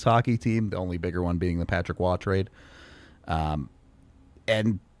history of this hockey team, the only bigger one being the Patrick Waugh trade.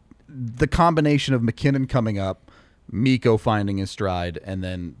 And the combination of MacKinnon coming up, Mikko finding his stride, and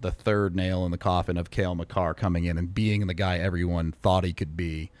then the third nail in the coffin of Cale Makar coming in and being the guy everyone thought he could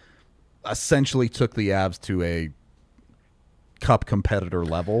be, essentially took the Avs to a cup competitor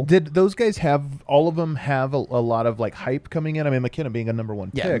level. Did those guys all of them have a lot of like hype coming in? I mean, MacKinnon being a number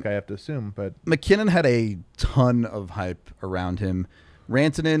one pick, I have to assume, but MacKinnon had a ton of hype around him.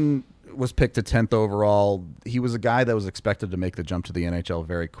 Rantanen was picked to 10th overall. He was a guy that was expected to make the jump to the NHL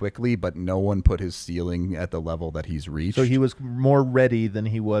very quickly, but no one put his ceiling at the level that he's reached. So he was more ready than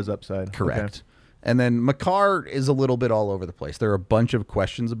he was upside. Correct. Okay. And then Makar is a little bit all over the place. There are a bunch of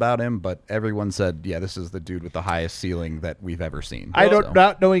questions about him, but everyone said, yeah, this is the dude with the highest ceiling that we've ever seen.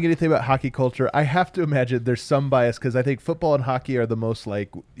 Not knowing anything about hockey culture, I have to imagine there's some bias because I think football and hockey are the most like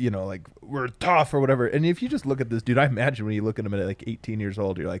we're tough or whatever. And if you just look at this dude, I imagine when you look at him at like 18 years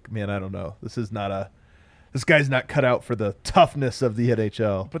old, you're like, man, I don't know. This guy's not cut out for the toughness of the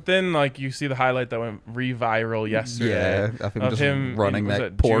NHL. But then, like, you see the highlight that went re-viral yesterday. Yeah, of him running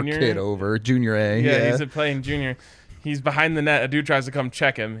that poor kid over. Junior A. Yeah, he's playing junior. He's behind the net. A dude tries to come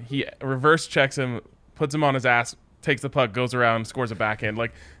check him. He reverse checks him, puts him on his ass, takes the puck, goes around, scores a backhand.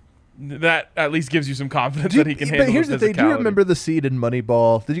 Like, that at least gives you some confidence that he can handle. But here's the thing: do you remember the scene in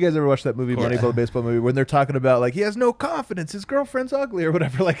Moneyball? Did you guys ever watch that movie, Moneyball, the baseball movie, when they're talking about like he has no confidence, his girlfriend's ugly or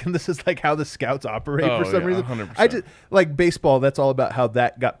whatever? Like, and this is like how the scouts operate for some reason. 100%. I just like baseball. That's all about how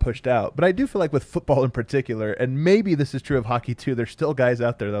that got pushed out. But I do feel like with football in particular, and maybe this is true of hockey too. There's still guys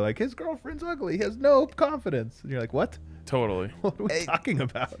out there that are like his girlfriend's ugly. He has no confidence, and you're like, what? Totally. What are we talking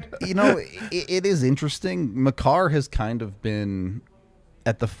about? It is interesting. Makar has kind of been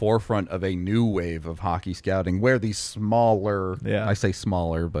at the forefront of a new wave of hockey scouting where these smaller, I say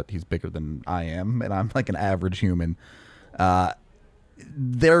smaller, but he's bigger than I am, and I'm like an average human,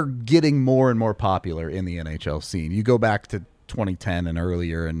 they're getting more and more popular in the NHL scene. You go back to 2010 and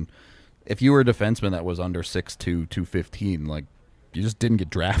earlier, and if you were a defenseman that was under 6'2", 215, like, you just didn't get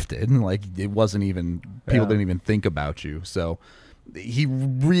drafted. Like, it wasn't even, people didn't even think about you. So he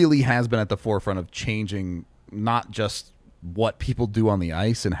really has been at the forefront of changing not just what people do on the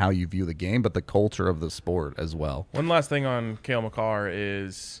ice and how you view the game, but the culture of the sport as well. One last thing on Cale Makar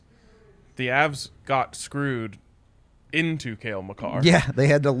is the Avs got screwed into Cale Makar. Yeah, they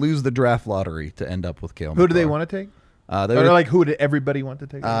had to lose the draft lottery to end up with Cale Makar. Who do they want to take? Who did everybody want to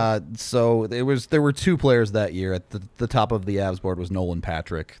take? So there were two players that year. At the top of the Avs board was Nolan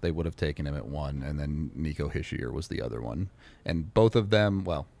Patrick. They would have taken him at 1, and then Nico Hischier was the other one. And both of them,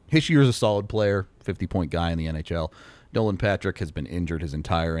 well, Hishier's a solid player, 50-point guy in the NHL. Nolan Patrick has been injured his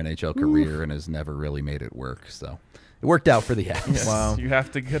entire NHL career and has never really made it work. So it worked out for the Avs. Yes, Wow. You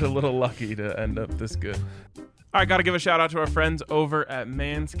have to get a little lucky to end up this good. All right, got to give a shout out to our friends over at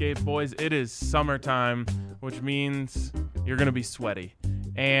Manscaped. Boys, it is summertime, which means you're going to be sweaty.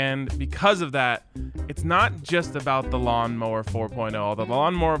 And because of that, it's not just about the Lawnmower 4.0. Although the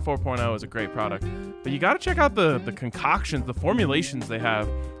Lawnmower 4.0 is a great product, but you got to check out the concoctions, the formulations they have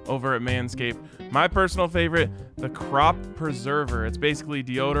over at Manscaped. My personal favorite, the Crop Preserver. It's basically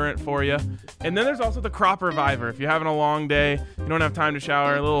deodorant for you. And then there's also the Crop Reviver. If you're having a long day, you don't have time to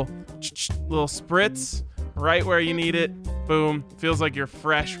shower, a little spritz right where you need it. Boom. Feels like you're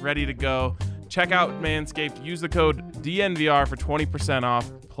fresh, ready to go. Check out Manscaped. Use the code DNVR for 20%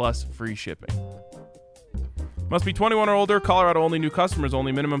 off plus free shipping. Must be 21 or older. Colorado only. New customers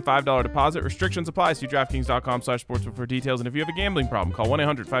only. Minimum $5 deposit. Restrictions apply. See DraftKings.com/sportsbook for details. And if you have a gambling problem, call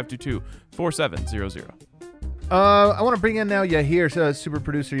 1-800-522-4700. I want to bring in now Yahir, super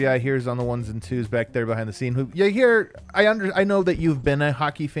producer Yahir's on the ones and twos back there behind the scene. Yahir, I know that you've been a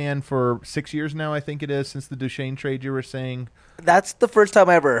hockey fan for 6 years now, I think it is, since the Duchesne trade you were saying. That's the first time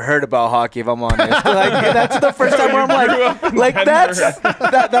I ever heard about hockey, if I'm honest. That's the first time where I'm that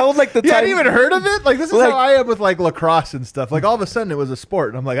was like the You time. hadn't even heard of it? Like, this is how I am with, like, lacrosse and stuff. Like, all of a sudden it was a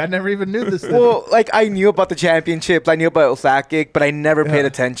sport. And I'm like, I never even knew this thing. Well, like, I knew about the championships. I knew about Osaka, but I never paid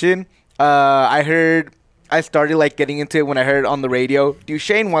attention. I started like getting into it when I heard on the radio,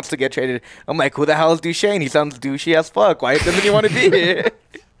 Duchesne wants to get traded. I'm like, who the hell is Duchesne? He sounds douchey as fuck. Why doesn't he want to be here?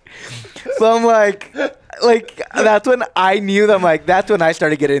 So I'm like, that's when I knew that. I'm like, that's when I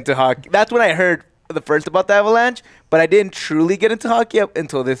started getting into hockey. That's when I heard the first about the Avalanche, but I didn't truly get into hockey up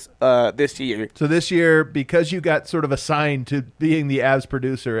until this year. So this year, because you got sort of assigned to being the Avs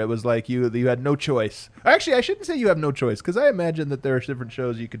producer, it was like you had no choice. Actually, I shouldn't say you have no choice, because I imagine that there are different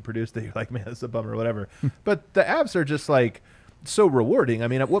shows you could produce that you're like, man, this is a bummer or whatever. But the Avs are just like so rewarding. I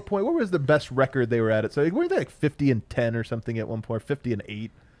mean, at what point, what was the best record they were at it? So weren't they like 50-10 or something at one point,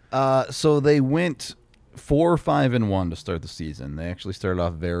 50-8? So they went 4-5-1 to start the season. They actually started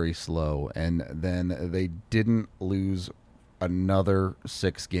off very slow, and then they didn't lose another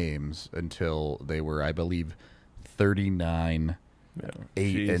 6 games until they were, I believe, 39-8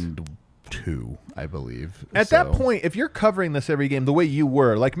 and 2, I believe. At that point, if you're covering this every game the way you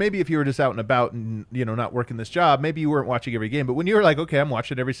were, like maybe if you were just out and about and, you know, not working this job, maybe you weren't watching every game. But when you were like, okay, I'm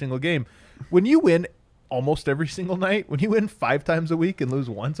watching every single game, when you win almost every single night, when you win 5 times a week and lose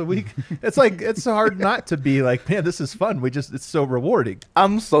once a week, it's like, it's hard not to be like, man, this is fun. It's so rewarding.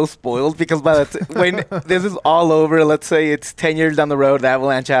 I'm so spoiled because when this is all over, let's say it's 10 years down the road, the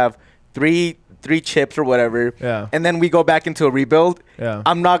Avalanche have three chips or whatever, and then we go back into a rebuild.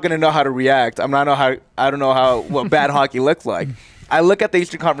 I'm not gonna know how to react. I don't know what bad hockey looks like. I look at the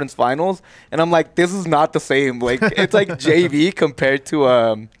Eastern Conference Finals and I'm like, this is not the same. Like, it's like JV compared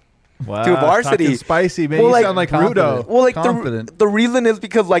to varsity. Talking spicy, man. Well, you like, sound like confident. Rudo. Well, like Confident. the reason is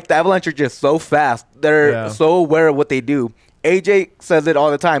because like the Avalanche are just so fast. They're so aware of what they do. AJ says it all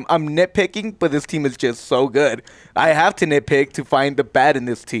the time. I'm nitpicking, but this team is just so good. I have to nitpick to find the bad in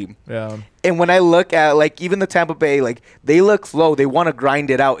this team. Yeah. And when I look at like even the Tampa Bay, like they look slow. They want to grind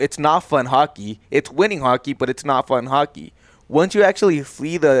it out. It's not fun hockey. It's winning hockey, but it's not fun hockey. Once you actually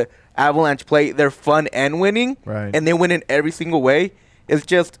see the Avalanche play, they're fun and winning, right? And they win in every single way. It's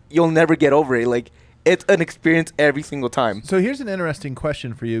just you'll never get over it. Like, it's an experience every single time. So here's an interesting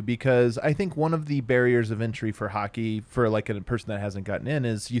question for you, because I think one of the barriers of entry for hockey for like a person that hasn't gotten in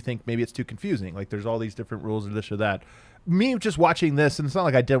is you think maybe it's too confusing. Like there's all these different rules or this or that. Me just watching this, and it's not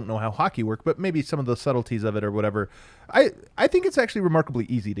like I don't know how hockey works, but maybe some of the subtleties of it or whatever. I think it's actually remarkably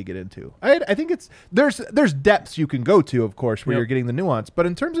easy to get into. I think it's there's depths you can go to, of course, where you're getting the nuance. But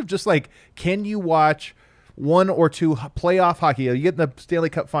in terms of just like, can you watch 1 or 2 playoff hockey? You get in the Stanley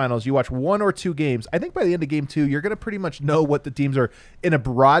Cup Finals, you watch 1 or 2 games. I think by the end of game 2, you're going to pretty much know what the teams are in a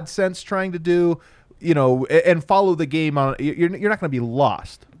broad sense trying to do, you know, and follow the game on. You're not going to be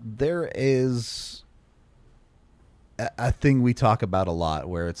lost. There is a thing we talk about a lot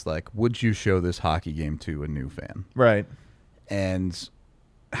where it's like, would you show this hockey game to a new fan? Right. And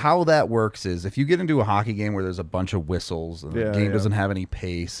how that works is if you get into a hockey game where there's a bunch of whistles and the game doesn't have any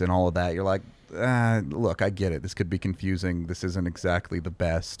pace and all of that, you're like, look, I get it. This could be confusing. This isn't exactly the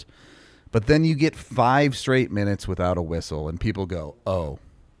best. But then you get 5 straight minutes without a whistle, and people go, oh,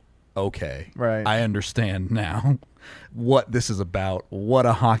 okay. Right. I understand now what this is about, what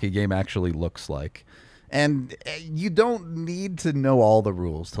a hockey game actually looks like. And you don't need to know all the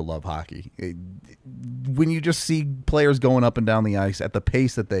rules to love hockey. When you just see players going up and down the ice at the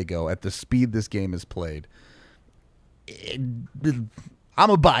pace that they go, at the speed this game is played, I'm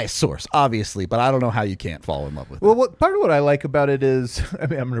a biased source, obviously, but I don't know how you can't fall in love with Well, it. part of what I like about it is, I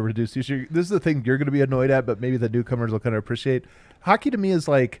mean, I'm going to reduce you. This is the thing you're going to be annoyed at, but maybe the newcomers will kind of appreciate. Hockey to me is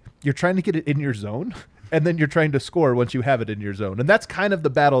like you're trying to get it in your zone, and then you're trying to score once you have it in your zone. And that's kind of the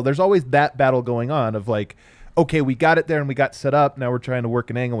battle. There's always that battle going on of like, okay, we got it there and we got set up. Now we're trying to work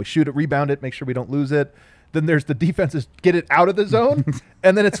an angle. We shoot it, rebound it, make sure we don't lose it. Then there's the defenses get it out of the zone,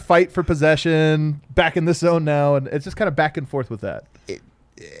 and then it's fight for possession, back in the zone now, and it's just kind of back and forth with that.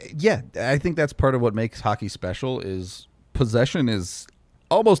 Yeah, I think that's part of what makes hockey special is possession is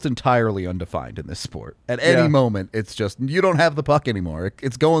almost entirely undefined in this sport. At any moment, it's just you don't have the puck anymore.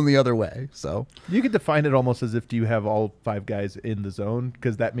 It's going the other way. So You could define it almost as if do you have all 5 guys in the zone,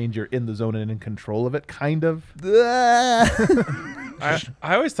 because that means you're in the zone and in control of it, kind of.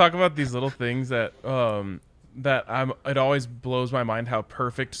 I always talk about these little things that it always blows my mind how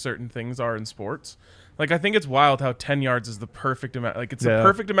perfect certain things are in sports. Like, I think it's wild how 10 yards is the perfect amount. Like, it's the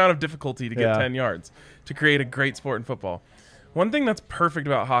perfect amount of difficulty to get 10 yards to create a great sport in football. One thing that's perfect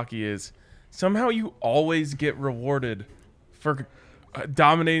about hockey is somehow you always get rewarded for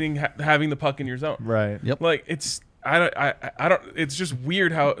dominating, having the puck in your zone. Right. Yep. Like, I don't. It's just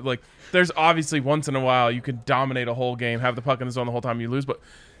weird how, like, there's obviously once in a while you can dominate a whole game, have the puck in the zone the whole time, you lose. But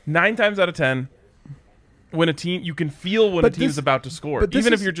 9 times out of 10, when a team, you can feel when a team's about to score,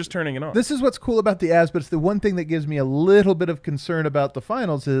 even if you're just turning it on. This is what's cool about the Avs, but it's the one thing that gives me a little bit of concern about the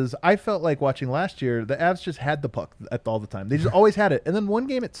finals is I felt like watching last year, the Avs just had the puck all the time. They just always had it. And then one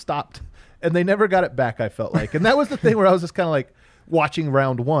game it stopped, and they never got it back, I felt like. And that was the thing where I was just kind of like watching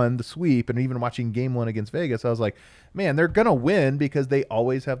round 1, the sweep, and even watching game 1 against Vegas. I was like, man, they're going to win because they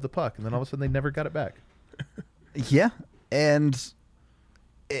always have the puck. And then all of a sudden they never got it back. yeah, and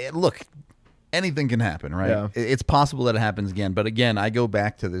look, anything can happen, right? Yeah. It's possible that it happens again. But again, I go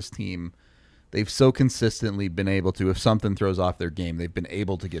back to this team. They've so consistently been able to, if something throws off their game, they've been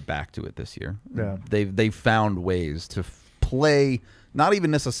able to get back to it this year. Yeah. They've found ways to play, not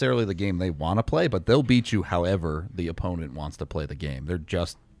even necessarily the game they want to play, but they'll beat you however the opponent wants to play the game. They're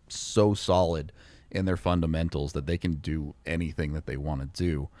just so solid in their fundamentals that they can do anything that they want to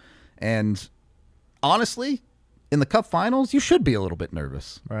do. And honestly, in the Cup Finals, you should be a little bit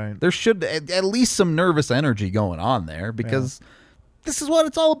nervous. Right. There should at least some nervous energy going on there because this is what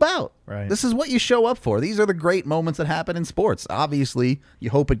it's all about. Right. This is what you show up for. These are the great moments that happen in sports. Obviously, you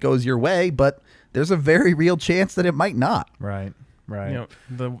hope it goes your way, but there's a very real chance that it might not. Right. Right. You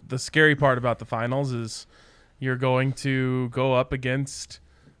know, the scary part about the finals is you're going to go up against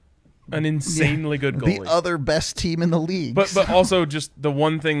an insanely good goalie. The other best team in the league. But also just the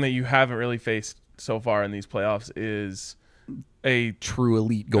one thing that you haven't really faced so far in these playoffs is a true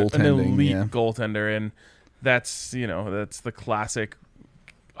elite goaltending. an elite goaltender, and that's the classic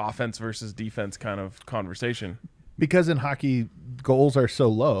offense versus defense kind of conversation. Because in hockey, goals are so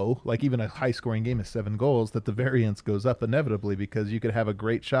low, like even a high-scoring game is 7 goals, that the variance goes up inevitably because you could have a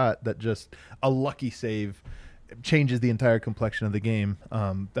great shot that just a lucky save changes the entire complexion of the game.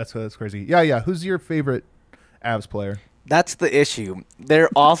 That's crazy. Yeah. Who's your favorite Avs player? That's the issue. They're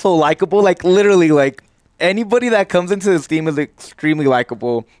also likable. Like, literally, like, anybody that comes into this team is extremely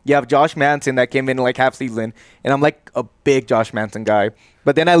likable. You have Josh Manson that came in like half season, and I'm like a big Josh Manson guy.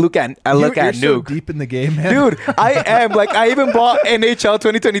 But then I look at You're Nuke. so deep in the game, man. Dude, I am. Like, I even bought NHL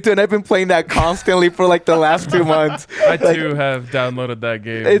 2022, and I've been playing that constantly for like the last 2 months. I too have downloaded that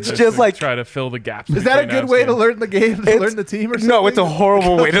game. It's just to like- try to fill the gaps. Is that a between good Avs way to games. learn the game, to learn the team or something? No, it's a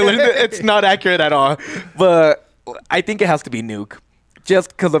horrible way to learn. It's not accurate at all. But I think it has to be Nuke. Just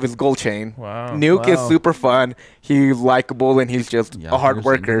because of his goal chain. Wow. Nuke is Wow. super fun. He's likable, and he's just Yeah, a hard here's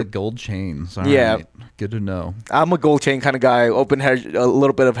worker. The gold chains. All Yeah. right. Good to know. I'm a gold chain kind of guy. Open hair, a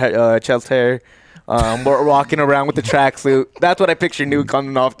little bit of chest hair. We're walking around with the tracksuit. That's what I picture Nuke on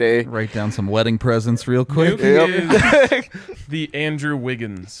an off day. Write down some wedding presents real quick. Nuke is the Andrew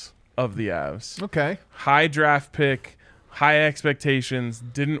Wiggins of the Avs. Okay. High draft pick, high expectations,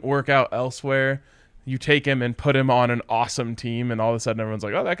 didn't work out elsewhere. You take him and put him on an awesome team, and all of a sudden everyone's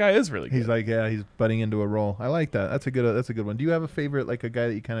like, "Oh, that guy is really good." He's like, yeah, he's butting into a role. I like that. That's a good one. Do you have a favorite, like a guy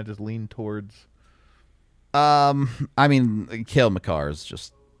that you kind of just lean towards? I mean, Cale Makar is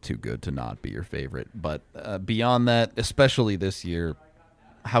just too good to not be your favorite. But beyond that, especially this year,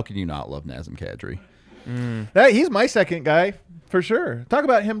 how can you not love Nazem Kadri? Hey, he's my second guy for sure. Talk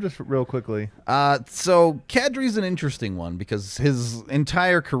about him just real quickly. So Kadri's an interesting one because his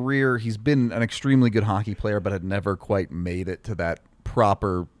entire career, he's been an extremely good hockey player, but had never quite made it to that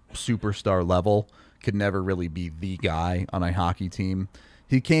proper superstar level. Could never really be the guy on a hockey team.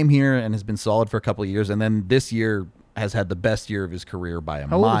 He came here and has been solid for a couple of years, and then this year has had the best year of his career by a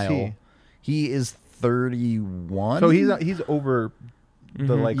How old is mile. he? He is 31. So he's over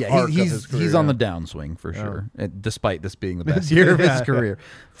the like Yeah, arc of his he's career. on the downswing for sure. Despite this being the best Yeah, year of his yeah. career,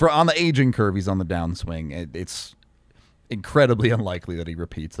 on the aging curve, he's on the downswing. It's incredibly unlikely that he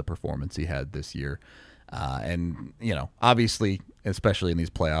repeats the performance he had this year. And obviously, especially in these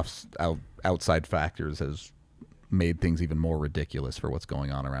playoffs, outside factors has made things even more ridiculous for what's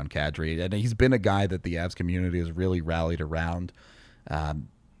going on around Kadri. And he's been a guy that the Avs community has really rallied around.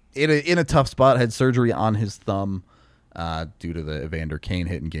 In a tough spot, had surgery on his thumb due to the Evander Kane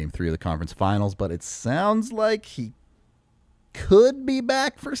hit in Game 3 of the conference finals, but it sounds like he could be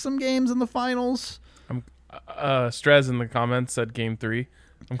back for some games in the finals. Strez in the comments said Game 3.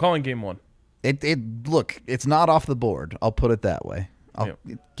 I'm calling Game 1. Look, it's not off the board. I'll put it that way.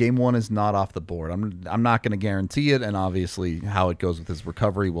 Game 1 is not off the board. I'm not going to guarantee it, and obviously how it goes with his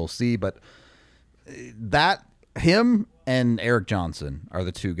recovery, we'll see. But him and Eric Johnson are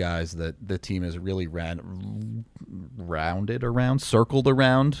the two guys that the team has really circled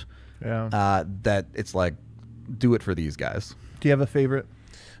around. Yeah. That it's like, do it for these guys. Do you have a favorite?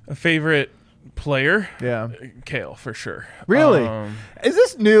 A favorite player? Yeah. Kale, for sure. Really? Is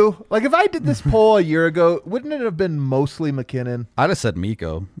this new? Like, if I did this poll a year ago, wouldn't it have been mostly McKinnon? I'd have said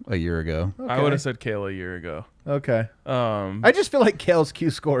Mikko a year ago. I would have said Kale a year ago. Okay. I just feel like Kale's Q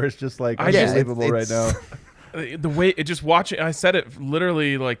score is just like unbelievable right now. The way it just watching, I said it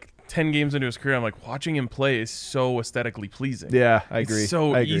literally like 10 games into his career. I'm like, watching him play is so aesthetically pleasing. Yeah, I agree. It's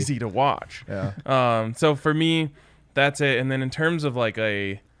so I agree. easy to watch. Yeah. So for me, that's it. And then in terms of like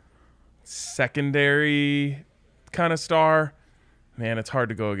a secondary kind of star, man, it's hard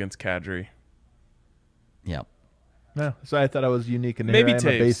to go against Kadri. Yeah. No, so I thought I was unique and Maybe here I am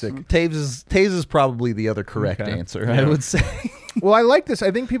a Taves. basic. Taves is probably the other correct answer, I would say. Well, I like this.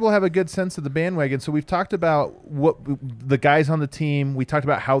 I think people have a good sense of the bandwagon. So we've talked about what the guys on the team. We talked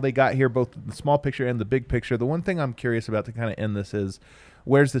about how they got here, both the small picture and the big picture. The one thing I'm curious about to kind of end this is,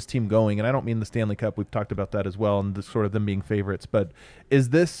 where's this team going? And I don't mean the Stanley Cup. We've talked about that as well, and the, sort of them being favorites. But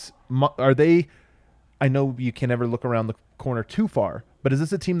are they? I know you can never look around the corner too far, but is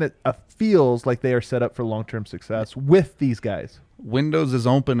this a team that feels like they are set up for long-term success with these guys? Windows as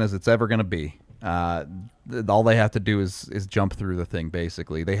open as it's ever going to be. All they have to do is jump through the thing,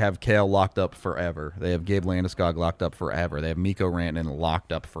 basically. They have Kale locked up forever. They have Gabe Landeskog locked up forever. They have Mikko Rantanen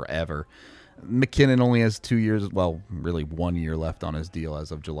locked up forever. McKinnon only has 2 years, well, really 1 year left on his deal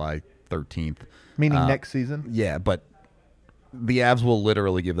as of July 13th. Meaning next season? Yeah, but the Avs will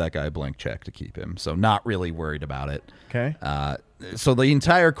literally give that guy a blank check to keep him, so not really worried about it. Okay. So the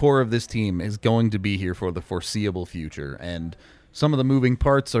entire core of this team is going to be here for the foreseeable future, and some of the moving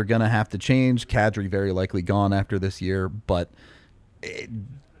parts are going to have to change. Kadri very likely gone after this year, but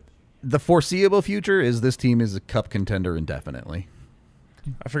the foreseeable future is this team is a cup contender indefinitely.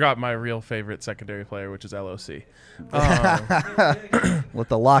 I forgot my real favorite secondary player, which is LOC. Let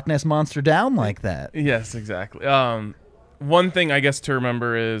the Loch Ness Monster down like that. Yes, exactly. One thing I guess to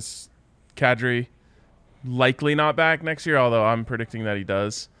remember is Kadri likely not back next year, although I'm predicting that he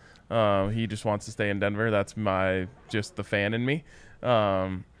does. He just wants to stay in Denver. That's just the fan in me.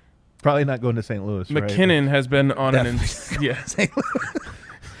 Probably not going to St. Louis. McKinnon has been on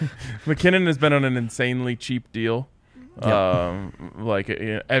McKinnon has been on an insanely cheap deal. Like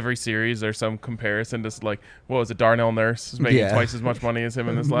every series, there's some comparison to like, what was it? Darnell Nurse is making twice as much money as him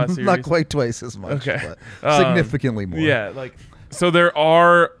in this last series. Not quite twice as much, okay, but significantly more. Yeah, like so there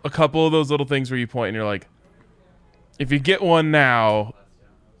are a couple of those little things where you point and you're like, if you get one now,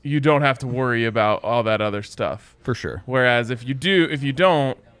 you don't have to worry about all that other stuff for sure. Whereas if you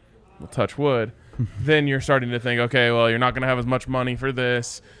don't, we'll touch wood, then you're starting to think, okay, well, you're not going to have as much money for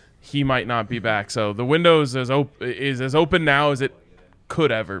this. He might not be back. So the window is as open now as it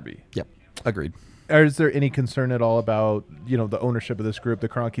could ever be. Yep, agreed. Is there any concern at all about the ownership of this group, the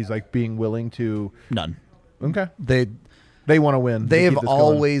Kroenkes, like being willing to? None. Okay. They want to win. They have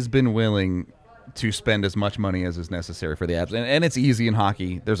always been willing to spend as much money as is necessary for the Avs. And it's easy in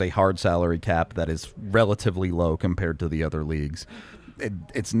hockey. There's a hard salary cap that is relatively low compared to the other leagues.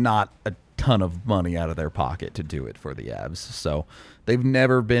 It's not a ton of money out of their pocket to do it for the Avs. So they've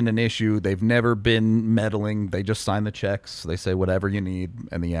never been an issue. They've never been meddling. They just sign the checks. They say whatever you need,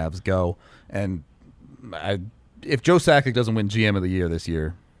 and the Avs go. And if Joe Sakic doesn't win GM of the year this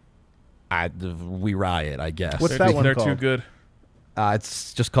year, we riot, I guess. What's that one They're called? too good.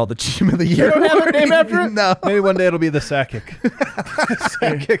 It's just called the GM of the Year. You don't have a name after it? No. Maybe one day it'll be the Sakic.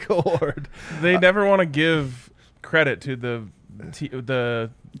 Sakic Award. They never want to give credit to the the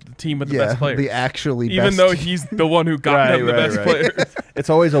team with the best players. the actually even best though team. he's the one who got them the best players. It's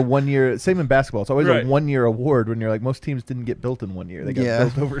always a 1 year. Same in basketball. It's always Right. a 1 year award when you're like, most teams didn't get built in 1 year. They got Yeah.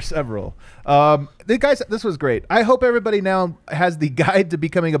 built over several. The guys, this was great. I hope everybody now has the guide to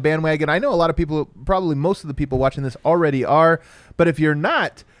becoming a bandwagon. I know a lot of people, probably most of the people watching this already are, but if you're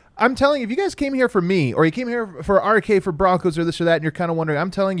not, I'm telling you, if you guys came here for me, or you came here for RK, for Broncos, or this or that, and you're kind of wondering, I'm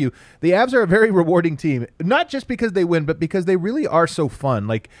telling you, the Avs are a very rewarding team. Not just because they win, but because they really are so fun.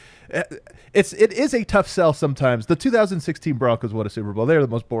 Like, it is a tough sell sometimes. The 2016 Broncos won a Super Bowl. They're the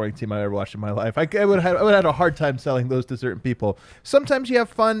most boring team I ever watched in my life. I would have had a hard time selling those to certain people. Sometimes you have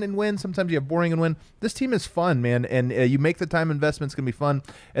fun and win. Sometimes you have boring and win. This team is fun, man, and you make the time investment. It's going to be fun.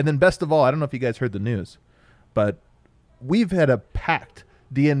 And then best of all, I don't know if you guys heard the news, but we've had a packed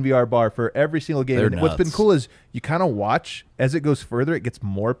DNVR bar for every single game. They're And what's been nuts. cool is you kind of watch as it goes further, it gets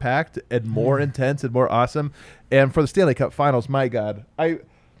more packed and more intense and more awesome. And for the Stanley Cup Finals, my God,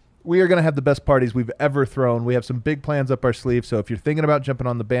 we are going to have the best parties we've ever thrown. We have some big plans up our sleeve. So if you're thinking about jumping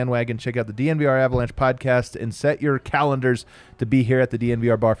on the bandwagon, check out the DNVR Avalanche podcast and set your calendars to be here at the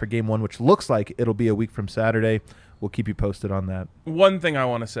DNVR bar for game 1, which looks like it'll be a week from Saturday. We'll keep you posted on that. One thing I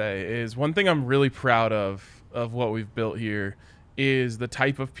want to say is one thing I'm really proud of what we've built here is the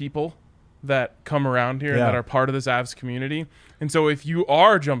type of people that come around here and that are part of this Avs community. And so if you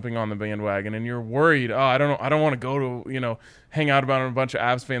are jumping on the bandwagon and you're worried, I don't want to go to, hang out about a bunch of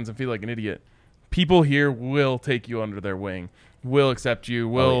Avs fans and feel like an idiot. People here will take you under their wing, will accept you,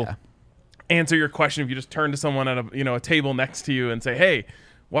 will answer your question if you just turn to someone at a table next to you and say, "Hey,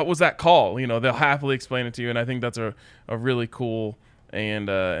 what was that call?" They'll happily explain it to you, and I think that's a really cool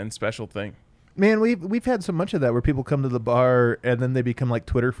and special thing. Man, we've had so much of that where people come to the bar and then they become like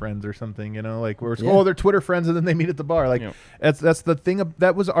Twitter friends or something, like we're they're Twitter friends and then they meet at the bar. Like that's the thing.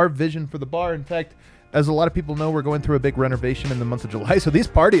 That was our vision for the bar. In fact, as a lot of people know, we're going through a big renovation in the month of July. So this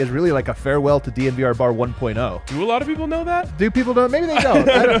party is really like a farewell to DNVR Bar 1.0. Do a lot of people know that? Do people know? Maybe they don't.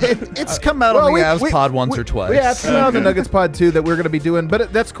 It's come out on the Avs pod once or twice. Yeah, it's come out on the Nuggets pod too that we're going to be doing.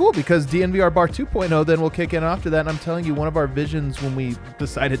 But that's cool because DNVR Bar 2.0 then will kick in after that. And I'm telling you, one of our visions when we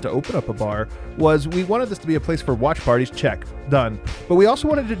decided to open up a bar was we wanted this to be a place for watch parties. Check. Done. But we also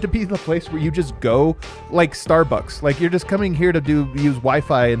wanted it to be the place where you just go like Starbucks. Like you're just coming here to use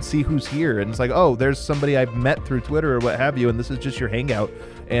Wi-Fi and see who's here. And it's like, oh, there's somebody I've met through Twitter or what have you, and this is just your hangout.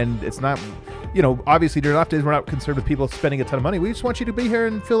 And it's not, obviously during off days, we're not concerned with people spending a ton of money. We just want you to be here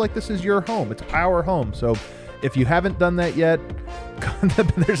and feel like this is your home. It's our home. So if you haven't done that yet,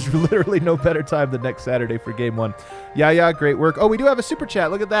 there's literally no better time than next Saturday for game 1. Yeah, great work. Oh, we do have a super chat.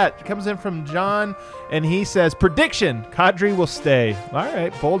 Look at that. It comes in from John, and he says, prediction, Kadri will stay. All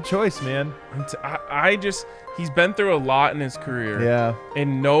right, bold choice, man. He's been through a lot in his career. Yeah.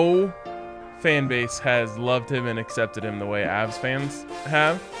 And no fan base has loved him and accepted him the way Avs fans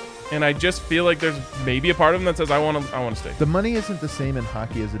have. And I just feel like there's maybe a part of him that says, I want to stay. The money isn't the same in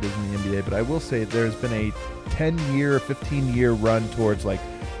hockey as it is in the NBA, but I will say there's been a 10-year, 15-year run towards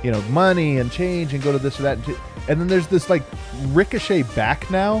money and change and go to this or that. And then there's this ricochet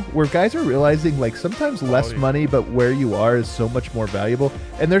back now where guys are realizing sometimes less money, but where you are is so much more valuable.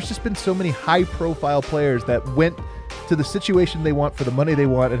 And there's just been so many high-profile players that went to the situation they want for the money they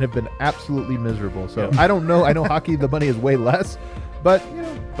want and have been absolutely miserable. So I don't know. I know hockey, the money is way less. But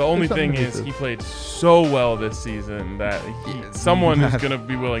the only thing is he played so well this season that someone is going to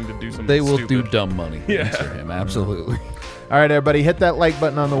be willing to do something They will stupid. do dumb money for him, absolutely. All right, everybody, hit that like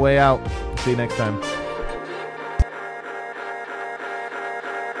button on the way out. See you next time.